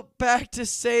wrote back to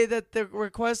say that the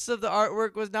request of the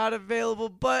artwork was not available,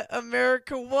 but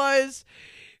America was.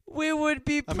 We would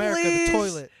be America, the pleased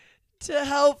toilet. to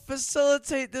help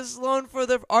facilitate this loan for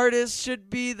the artist. Should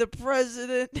be the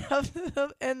president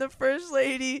and the first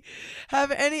lady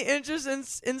have any interest in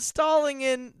installing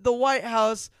in the White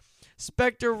House,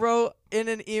 Spector wrote in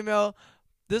an email.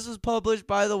 This was published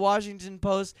by the Washington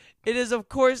Post. It is, of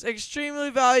course, extremely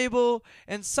valuable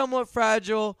and somewhat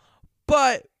fragile,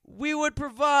 but we would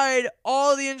provide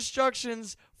all the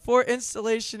instructions for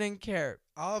installation and care.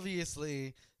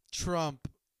 Obviously, Trump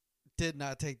did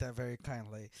not take that very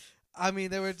kindly. I mean,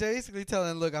 they were basically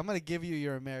telling, look, I'm going to give you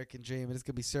your American dream, and it's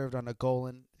going to be served on a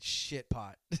golden shit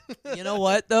pot. You know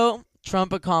what, though?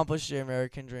 Trump accomplished your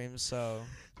American dream, so...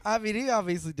 I mean, he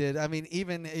obviously did. I mean,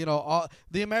 even,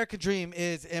 the American dream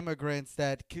is immigrants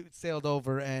that sailed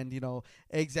over and,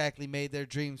 exactly made their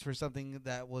dreams for something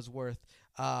that was worth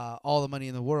all the money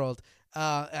in the world.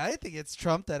 I think it's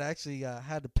Trump that actually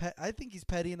had to I think he's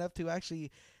petty enough to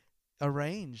actually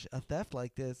arrange a theft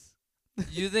like this.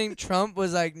 You think Trump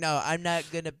was like, no, I'm not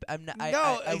gonna. I'm not. I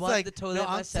want like, the toilet no,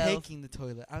 myself. I'm taking the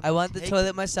toilet. I want the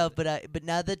toilet myself, but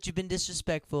now that you've been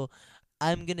disrespectful,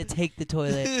 I'm gonna take the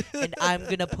toilet and I'm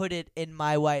gonna put it in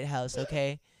my White House.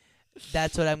 Okay,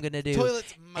 that's what I'm gonna do.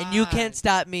 Toilet's mine. And you can't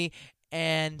stop me.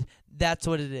 And that's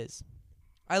what it is.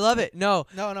 I love it. No.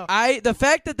 The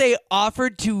fact that they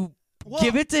offered to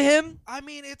give it to him. I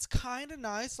mean, it's kind of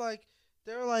nice. Like.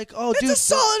 They're like, oh, it's dude. It's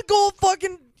a solid gold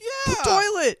fucking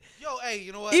toilet. Yo, hey,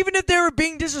 you know what? Even if they were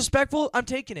being disrespectful, I'm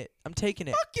taking it. Fuck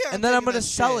yeah. And then I'm going to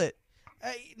sell it.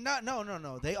 Hey,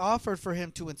 no. They offered for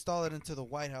him to install it into the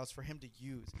White House for him to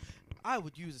use. I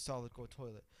would use a solid gold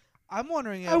toilet. I'm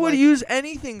wondering. I would use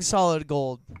anything solid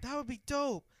gold. That would be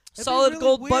dope. Solid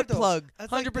gold butt plug.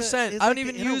 100%. I don't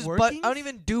even use butt. I don't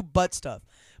even do butt stuff.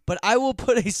 But I will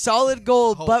put a solid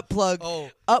gold butt plug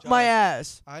up my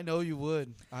ass. I know you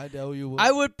would. I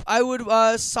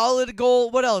would solid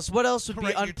gold. What else? What else would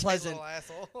be unpleasant?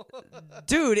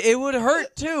 Dude, it would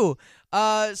hurt too.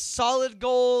 Solid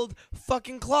gold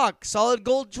fucking clock. Solid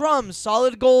gold drums.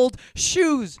 Solid gold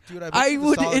shoes. Dude, I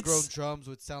would. Solid gold drums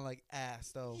would sound like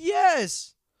ass though.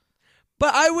 Yes.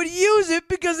 But I would use it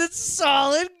because it's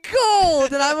solid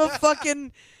gold, and I'm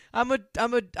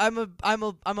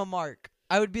a mark.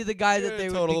 I would be the guy that they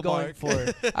would be going for.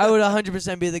 I would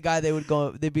 100% be the guy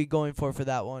they'd be going for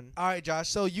that one. All right, Josh.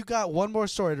 So you got one more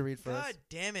story to read for us. God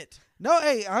damn it. No,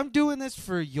 hey, I'm doing this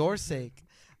for your sake.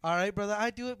 All right, brother. I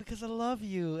do it because I love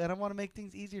you, and I want to make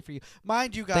things easier for you.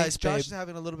 Mind you, guys, Josh is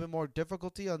having a little bit more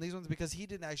difficulty on these ones because he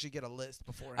didn't actually get a list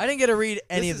before. I didn't get to read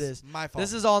any of this. My fault.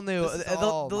 This is all new.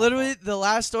 Literally, the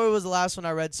last story was the last one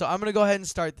I read, so I'm going to go ahead and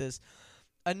start this.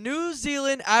 A New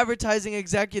Zealand advertising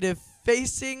executive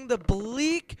facing the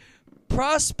bleak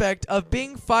prospect of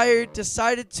being fired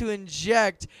decided to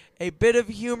inject a bit of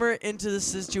humor into the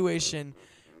situation,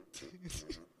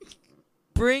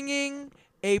 bringing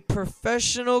a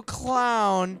professional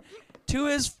clown to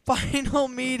his final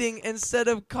meeting instead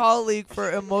of colleague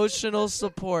for emotional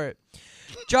support.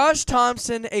 Josh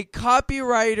Thompson, a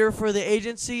copywriter for the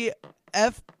agency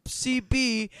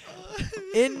FCB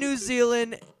in New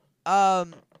Zealand,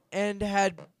 and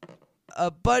had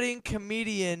a budding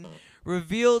comedian,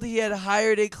 revealed he had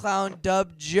hired a clown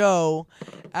dubbed Joe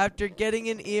after getting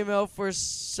an email from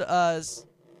superiors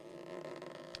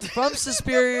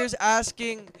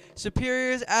asking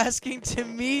to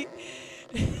meet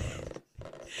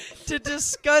to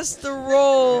discuss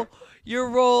your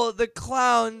role. The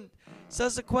clown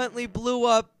subsequently blew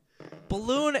up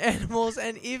balloon animals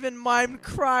and even mimed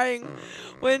crying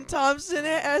when Thompson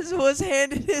was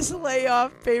handed his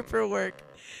layoff paperwork.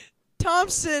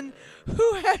 Thompson,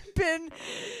 who had been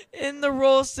in the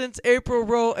role since April,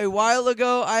 wrote, "A while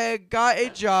ago, I had got a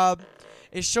job.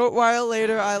 A short while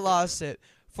later, I lost it.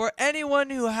 For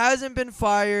anyone who hasn't been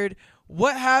fired,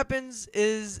 what happens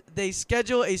is they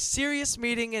schedule a serious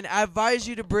meeting and advise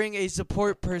you to bring a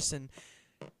support person.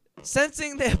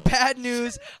 Sensing the bad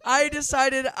news, I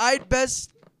decided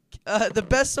the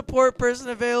best support person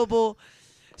available,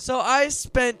 so I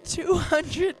spent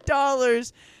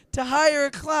 $200 to hire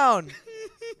a clown."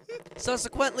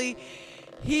 Subsequently,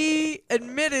 he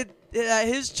admitted that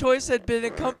his choice had been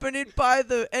accompanied by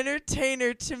the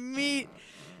entertainer to the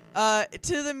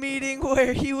meeting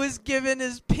where he was given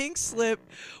his pink slip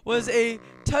was a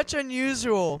touch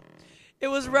unusual. It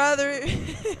was rather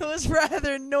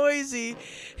noisy,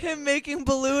 him making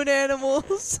balloon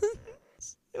animals,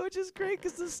 which is great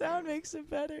because the sound makes it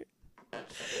better.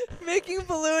 Making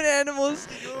balloon animals,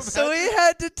 so he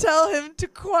had to tell him to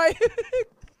quiet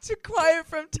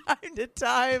from time to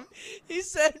time. He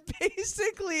said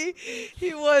basically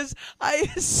he was, I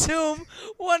assume,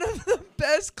 one of the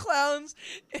best clowns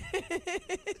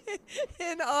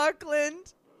in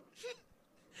Auckland.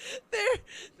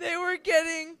 They were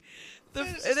getting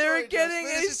a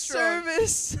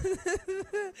service.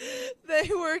 They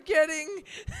were getting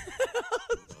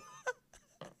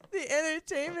the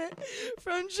entertainment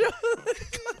from Joe the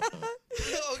Clown.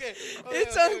 Okay.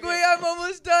 It's unclear. I'm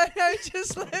almost done. I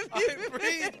just let you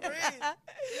breathe.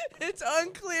 It's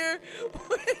unclear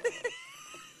when I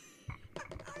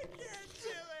can't do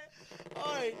it.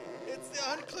 Alright, it's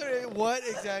unclear what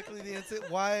exactly the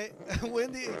incident,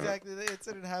 when the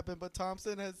incident happened, but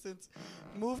Thompson has since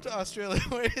moved to Australia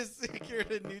where he has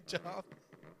secured a new job.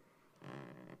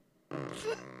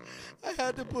 I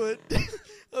had to put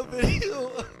a video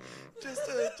just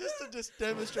to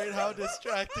demonstrate how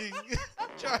distracting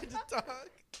trying to talk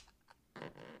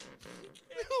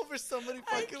over somebody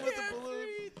fucking with a balloon.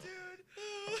 Breathe,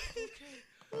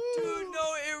 dude,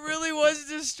 no, it really was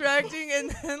distracting,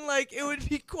 and then, like, it would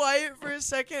be quiet for a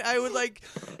second. I would, like,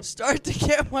 start to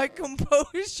get my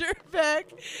composure back,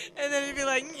 and then it'd be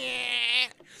like, yeah.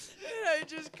 And I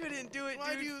just couldn't do it,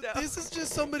 dude. This is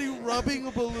just somebody rubbing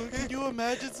a balloon. Can you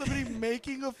imagine somebody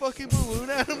making a fucking balloon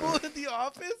animal in the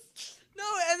office? No,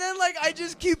 and then, like, I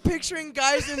just keep picturing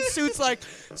guys in suits like,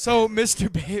 so,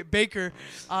 Mr. Baker,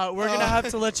 we're going to have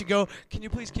to let you go. Can you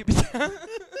please keep it down?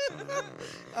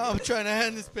 I'm trying to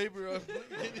hand this paper up.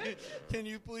 Can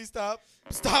you please stop?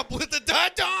 Stop with the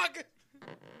dog!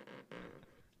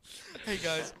 Hey,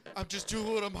 guys, I'm just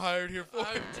doing what I'm hired here for.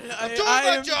 I'm doing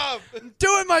my job. I'm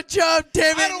doing my job,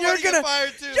 damn it. I don't want to get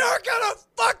fired, too. You're going to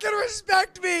fucking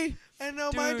respect me. And now,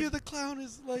 mind you, the clown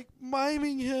is, like,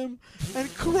 miming him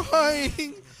and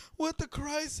crying with the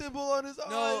cry symbol on his eyes.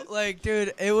 No, like,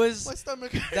 dude, it was... My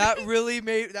stomach that really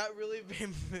made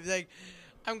like,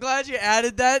 I'm glad you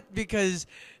added that, because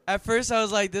at first I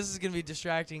was like, this is going to be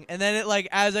distracting. And then,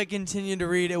 as I continued to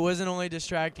read, it wasn't only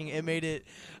distracting, it made it...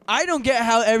 I don't get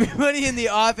how everybody in the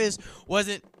office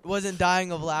wasn't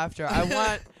dying of laughter.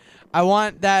 I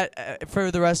want that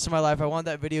for the rest of my life. I want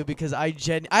that video because I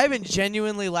haven't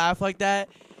genuinely laughed like that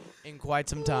in quite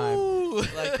some time.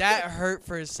 Like, that hurt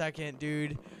for a second,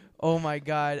 dude. Oh my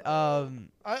god. I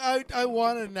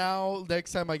want to now,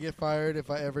 next time I get fired, if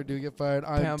I ever do get fired,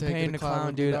 I'm paying a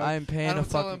clown, dude. I'm paying a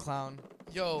fucking clown.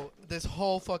 Yo, this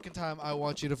whole fucking time, I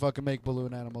want you to fucking make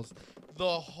balloon animals.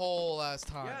 The whole last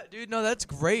time. Yeah, dude, no, that's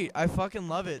great. I fucking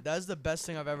love it. That's the best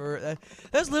thing I've ever heard.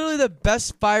 That's literally the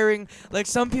best firing. Like,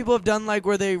 some people have done, like,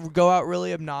 where they go out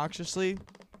really obnoxiously.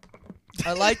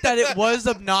 I like that it was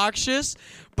obnoxious,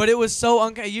 but it was so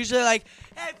usually, like,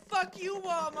 hey, fuck you,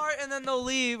 Walmart, and then they'll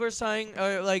leave or something,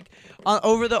 or, like,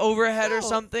 over the overhead or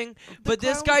something. But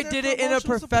this guy did it in a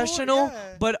professional,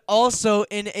 but also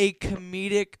in a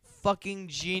comedic fucking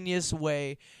genius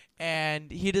way,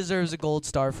 and he deserves a gold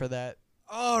star for that.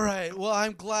 All right. Well,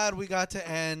 I'm glad we got to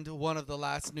end one of the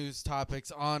last news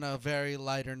topics on a very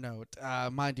lighter note.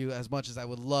 Mind you, as much as I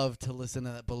would love to listen to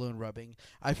that balloon rubbing,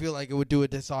 I feel like it would do a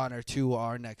dishonor to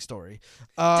our next story.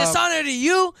 Dishonor to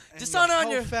you. And Dishonor on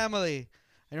whole your family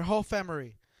and your whole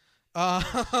family.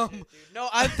 No,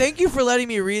 I thank you for letting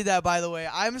me read that. By the way,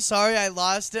 I'm sorry I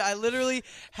lost it. I literally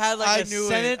had like I a knew it.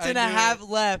 sentence I and a knew half it.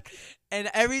 left, and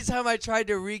every time I tried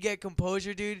to re-get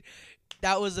composure, dude,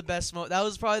 that was the best moment. That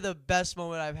was probably the best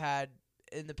moment I've had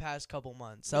in the past couple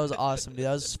months. That was awesome, dude.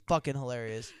 That was fucking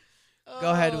hilarious.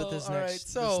 Go ahead with this All right. next.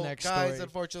 So, this next guys, story.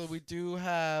 unfortunately, we do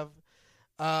have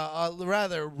a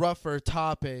rather rougher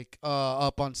topic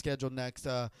up on schedule next.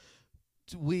 There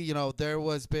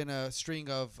was been a string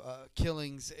of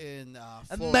killings in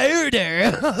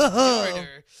Florida.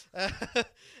 Murder.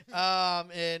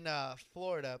 In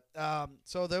Florida.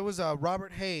 So there was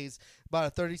Robert Hayes,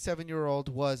 about a 37-year-old,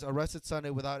 was arrested Sunday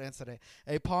without incident.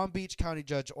 A Palm Beach County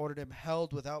judge ordered him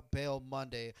held without bail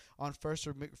Monday on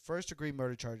first-degree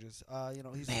murder charges.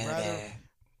 He's rather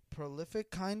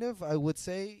prolific, kind of, I would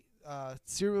say.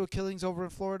 Serial killings over in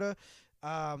Florida.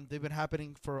 They've been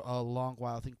happening for a long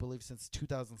while. I believe since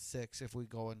 2006, if we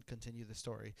go and continue the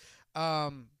story.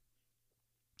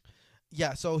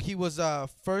 So he was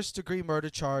first-degree murder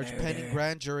charge pending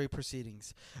grand jury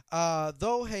proceedings.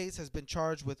 Though Hayes has been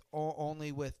charged with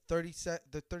only with the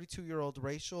 32-year-old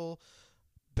Rachel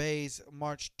Bay's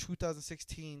March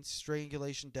 2016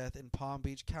 strangulation death in Palm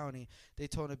Beach County,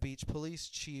 Daytona Beach Police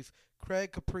Chief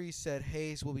Craig Caprice said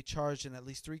Hayes will be charged in at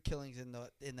least 3 killings in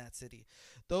that city.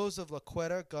 Those of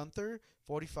Laquetta Gunther,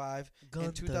 45,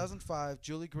 in 2005,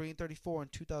 Julie Green, 34, in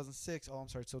 2006. Oh, I'm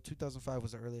sorry. So 2005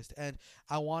 was the earliest. And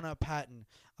Awana Patton,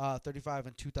 35,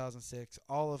 in 2006,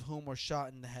 all of whom were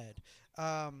shot in the head.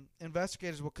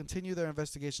 Investigators will continue their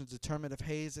investigations to determine if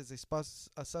Hayes is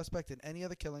a suspect in any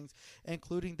other killings,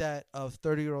 including that of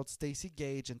 30-year-old Stacy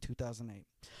Gage in 2008.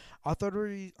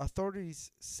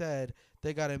 Authorities said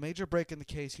they got a major break in the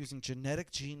case using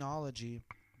genealogy,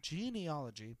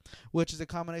 which is a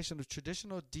combination of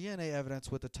traditional DNA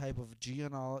evidence with a type of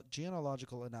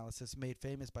genealogical analysis made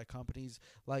famous by companies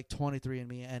like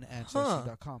 23andMe and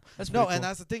Ancestry.com. That's No, pretty and cool.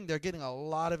 that's the thing. They're getting a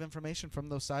lot of information from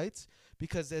those sites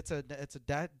because it's a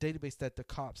database that the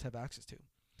cops have access to.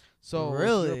 So if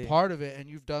Really? you're part of it and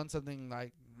you've done something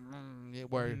like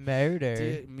where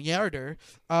Murder. murder,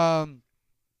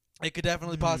 it could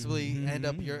definitely possibly end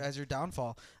up as your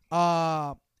downfall.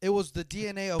 It was the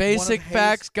DNA of Basic one of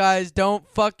facts, guys. Don't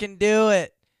fucking do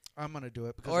it. I'm gonna do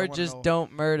it because Or just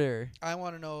don't murder. I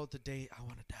want to know the date I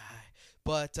want to die.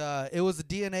 But it was the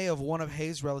DNA of one of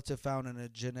Hayes' relatives found in a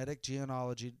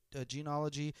genealogy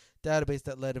database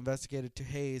that led investigators to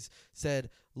Hayes, said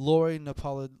Lori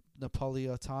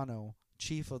Napolitano,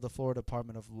 chief of the Florida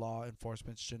Department of Law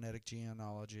Enforcement's genetic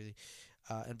genealogy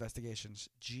investigations.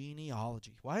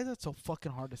 Genealogy. Why is that so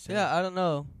fucking hard to say? Yeah, I don't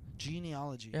know.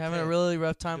 Genealogy. You're having a Okay. really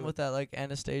rough time Do it. with that, like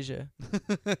Anastasia.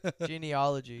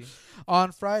 Genealogy.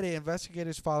 On Friday,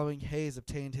 investigators following Hayes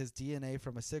obtained his DNA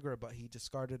from a cigarette butt he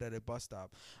discarded at a bus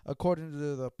stop. According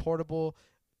to the portable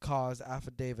cause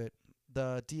affidavit,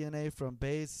 the DNA from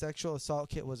Bay's sexual assault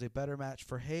kit was a better match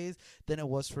for Hayes than it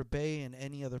was for Bay and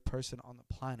any other person on the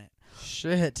planet.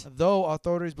 Shit. Though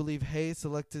authorities believe Hayes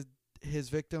selected his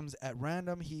victims at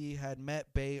random, he had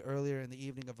met Bay earlier in the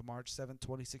evening of March 7,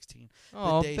 2016.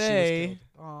 Oh, the day she Bay. was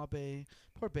killed. Aw, Bay.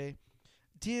 Poor Bay.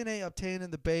 DNA obtained in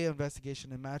the Bay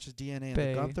investigation and matches DNA in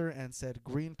Bay. the Gunther and said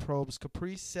Green probes.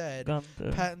 Caprice said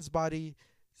Gunther. Patton's body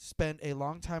spent a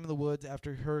long time in the woods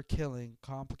after her killing,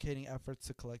 complicating efforts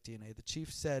to collect DNA. The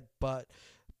chief said, but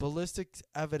ballistics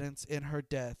evidence in her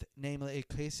death, namely a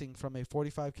casing from a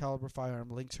 .45 caliber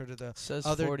firearm, links her to the Says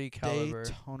other 40 caliber.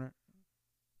 Daytona.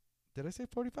 Did I say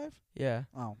 45? Yeah.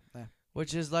 Oh,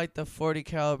 Which is like the 40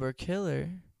 caliber killer.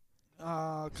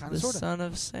 kind The of, sort of. son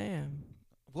of Sam.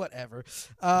 Whatever.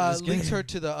 just Links kidding. her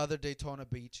to the other Daytona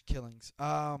Beach killings.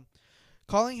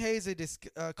 Calling Hayes a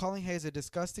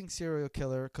disgusting serial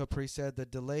killer, Capri said the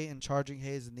delay in charging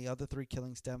Hayes and the other 3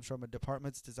 killings stems from a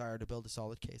department's desire to build a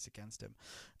solid case against him,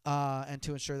 and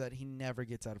to ensure that he never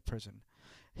gets out of prison.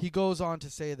 He goes on to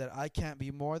say that I can't be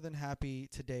more than happy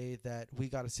today that we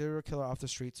got a serial killer off the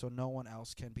street so no one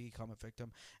else can become a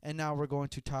victim. And now we're going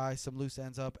to tie some loose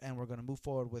ends up and we're going to move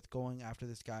forward with going after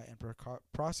this guy and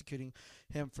prosecuting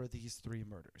him for these 3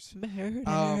 murders.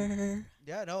 Murder.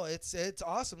 Yeah, no, it's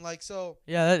awesome. Like, so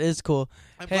Yeah, that is cool.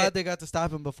 I'm Hey. glad they got to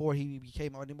stop him before he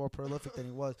became any more prolific than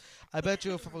he was. I bet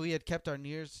you if we had kept our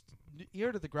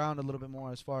ear to the ground a little bit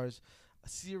more as far as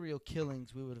serial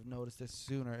killings, we would have noticed this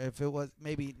sooner. If it was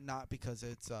maybe not because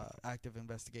it's active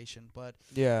investigation, but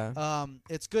Yeah.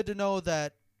 it's good to know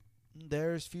that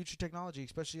there's future technology,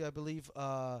 especially I believe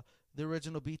the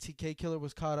original BTK killer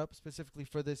was caught up specifically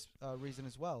for this reason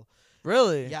as well.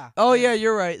 Really? Yeah. Oh yeah,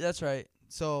 you're right. That's right.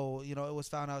 So it was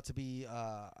found out to be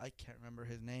I can't remember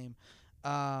his name.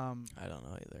 I don't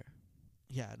know either.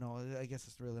 Yeah, no, I guess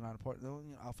it's really not important.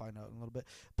 I'll find out in a little bit.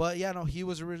 But yeah, no, he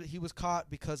was caught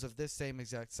because of this same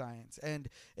exact science, and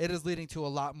it is leading to a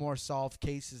lot more solved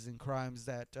cases and crimes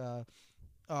that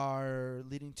are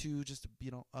leading to just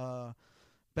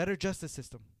better justice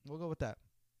system. We'll go with that.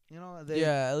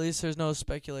 Yeah, at least there's no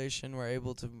speculation. We're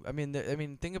able to. I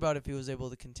mean, think about if he was able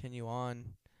to continue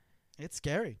on. It's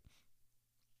scary.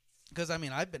 Because,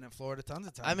 I've been in Florida tons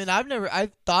of times.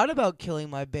 I've thought about killing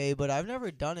my bae, but I've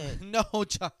never done it. No,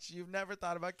 Josh, you've never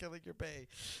thought about killing your bae.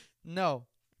 No.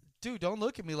 Dude, don't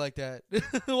look at me like that.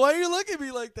 Why are you looking at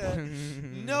me like that?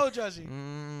 No, Joshy.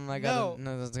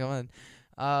 No, that's going.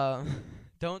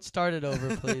 Don't start it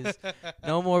over, please.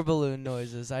 No more balloon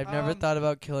noises. I've never thought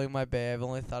about killing my bae. I've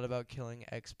only thought about killing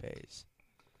ex-baes.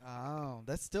 Oh,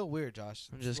 that's still weird, Josh.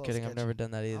 I'm just kidding. I've never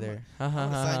done that either. I'm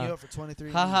gonna sign you up for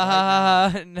 23. Ha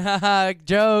ha ha ha!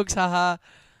 Jokes, haha.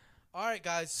 All right,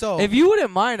 guys. So, if you wouldn't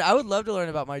mind, I would love to learn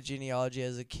about my genealogy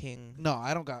as a king. No,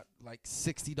 I don't got like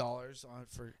 $60 on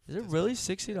for. Is it really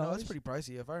 $60? No, that's pretty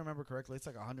pricey. If I remember correctly, it's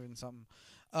like 100 and something.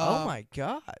 Oh my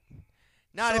god!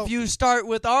 Not if you start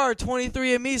with our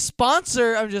 23andMe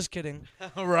sponsor. I'm just kidding.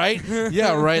 Right?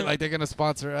 Yeah, right. Like they're gonna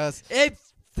sponsor us.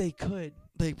 If they could.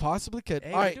 They possibly could.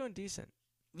 Hey, all right. We're doing decent.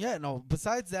 Yeah, no.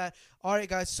 Besides that, all right,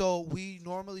 guys. So we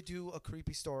normally do a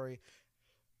creepy story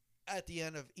at the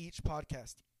end of each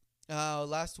podcast.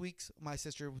 Last week's, my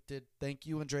sister did. Thank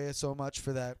you, Andrea, so much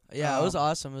for that. Yeah, it was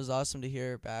awesome. It was awesome to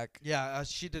hear her back. Yeah,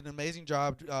 she did an amazing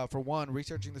job, for one,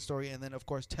 researching the story, and then, of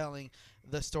course, telling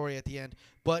the story at the end.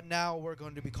 But now we're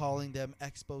going to be calling them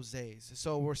exposés.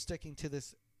 So we're sticking to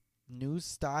this news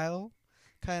style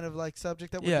kind of like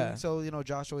subject that we're doing. So,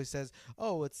 Josh always says,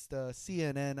 oh, it's the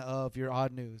CNN of your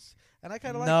odd news. And I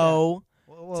kind of like that. No.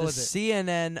 What was it?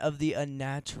 CNN of the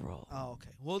unnatural. Oh,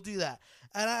 okay. We'll do that.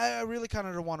 And I really kind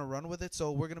of want to run with it. So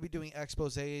we're going to be doing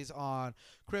exposés on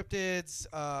cryptids,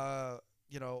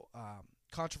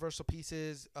 controversial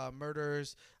pieces,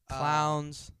 murders.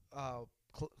 Clowns. I'm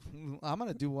going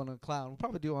to do one on clown. We'll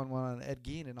probably do one on Ed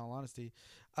Gein, in all honesty.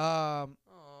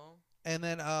 And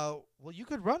then, you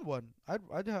could run one.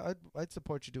 I'd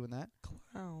support you doing that.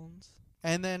 Clowns.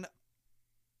 And then,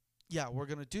 yeah, we're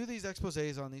gonna do these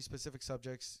exposés on these specific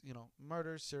subjects.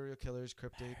 Murders, serial killers,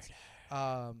 cryptids,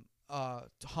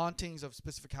 hauntings of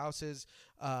specific houses,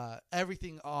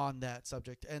 everything on that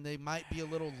subject. And they might be a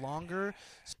little longer.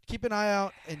 So keep an eye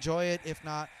out. Enjoy it. If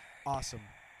not, awesome.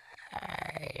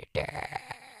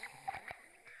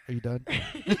 Are you done?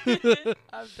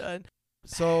 I'm done.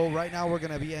 So right now we're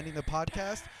going to be ending the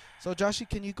podcast. So Joshy,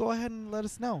 can you go ahead and let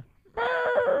us know?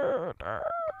 I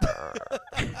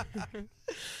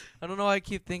don't know why I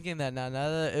keep thinking that now. Now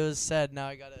that it was said, now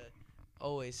I got to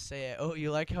always say it. Oh,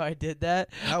 you like how I did that?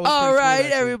 All right,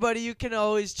 everybody. You can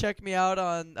always check me out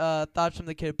on Thoughts from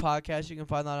the Kid podcast. You can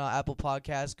find that on Apple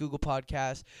Podcasts, Google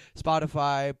Podcasts,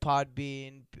 Spotify,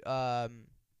 Podbean,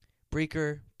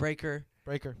 Breaker.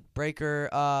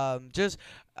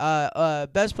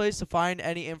 Best place to find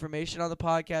any information on the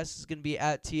podcast is going to be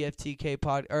at TFTK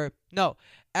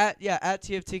at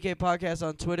TFTK podcast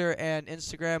on Twitter and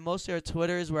Instagram. Mostly our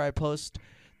Twitter is where I post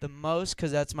the most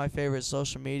because that's my favorite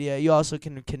social media. You also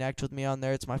can connect with me on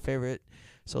there. It's my favorite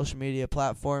social media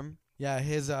platform. Yeah,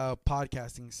 his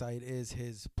podcasting site is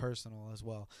his personal as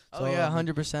well. So,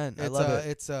 100%. I love it.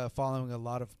 It's following a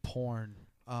lot of porn.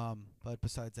 But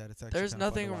besides that, it's actually there's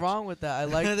nothing wrong with that. I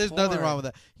like. There's nothing wrong with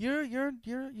that. You're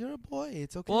a boy.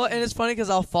 It's okay. Well, and it's funny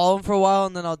because I'll follow him for a while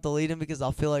and then I'll delete him because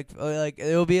I'll feel like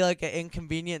it'll be like an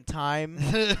inconvenient time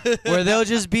where they'll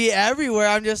just be everywhere.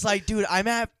 I'm just like, dude, I'm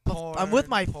with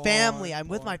my family. I'm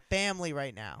with my family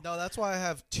right now. No, that's why I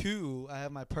have two. I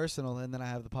have my personal and then I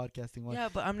have the podcasting one. Yeah,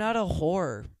 but I'm not a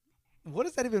whore. What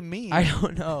does that even mean? I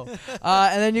don't know.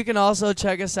 And then you can also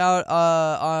check us out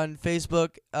on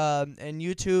Facebook and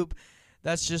YouTube.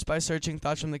 That's just by searching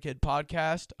Thoughts from the Kid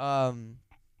podcast.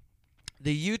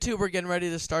 The YouTube, we're getting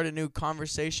ready to start a new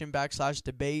conversation /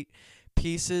 debate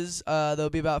pieces.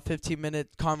 There'll be about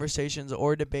 15-minute conversations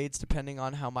or debates depending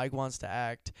on how Mike wants to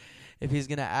act. If he's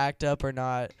going to act up or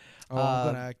not. Oh, I'm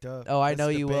going to act up. Oh, I know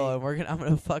you will. And I'm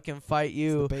going to fucking fight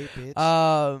you. Debate,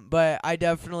 bitch. But I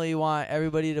definitely want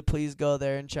everybody to please go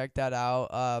there and check that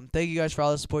out. Thank you guys for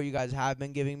all the support you guys have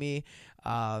been giving me.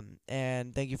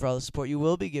 And thank you for all the support you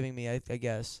will be giving me, I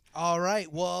guess. All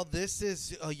right. Well, this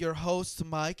is your host,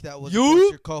 Mike. That was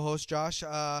your co-host, Josh.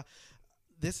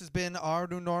 this has been our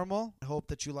new normal. I hope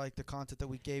that you like the content that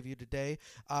we gave you today.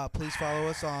 Please follow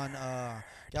us on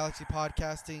Galaxy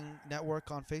Podcasting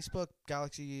Network on Facebook,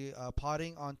 Galaxy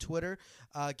Podding on Twitter,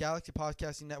 Galaxy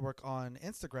Podcasting Network on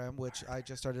Instagram, which I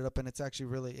just started up, and it's actually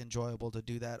really enjoyable to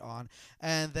do that on.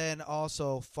 And then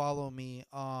also follow me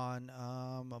on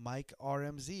Mike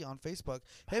RMZ on Facebook.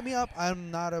 Hit me up. I'm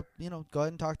not a, go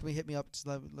ahead and talk to me. Hit me up. Just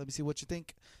let me see what you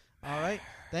think. All right.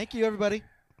 Thank you, everybody.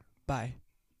 Bye.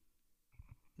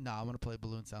 No, I'm going to play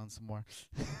balloon sounds some more.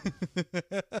 No, wait.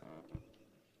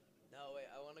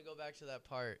 I want to go back to that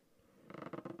part.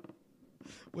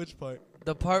 Which part?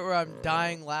 The part where I'm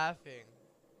dying laughing.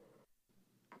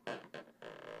 Oh,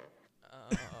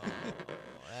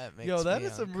 that makes Yo, that me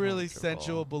is some really uncomfortable.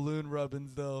 sensual balloon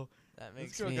rubbings, though. That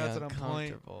makes girl me got to the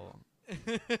point. uncomfortable.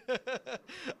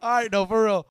 All right, no, for real.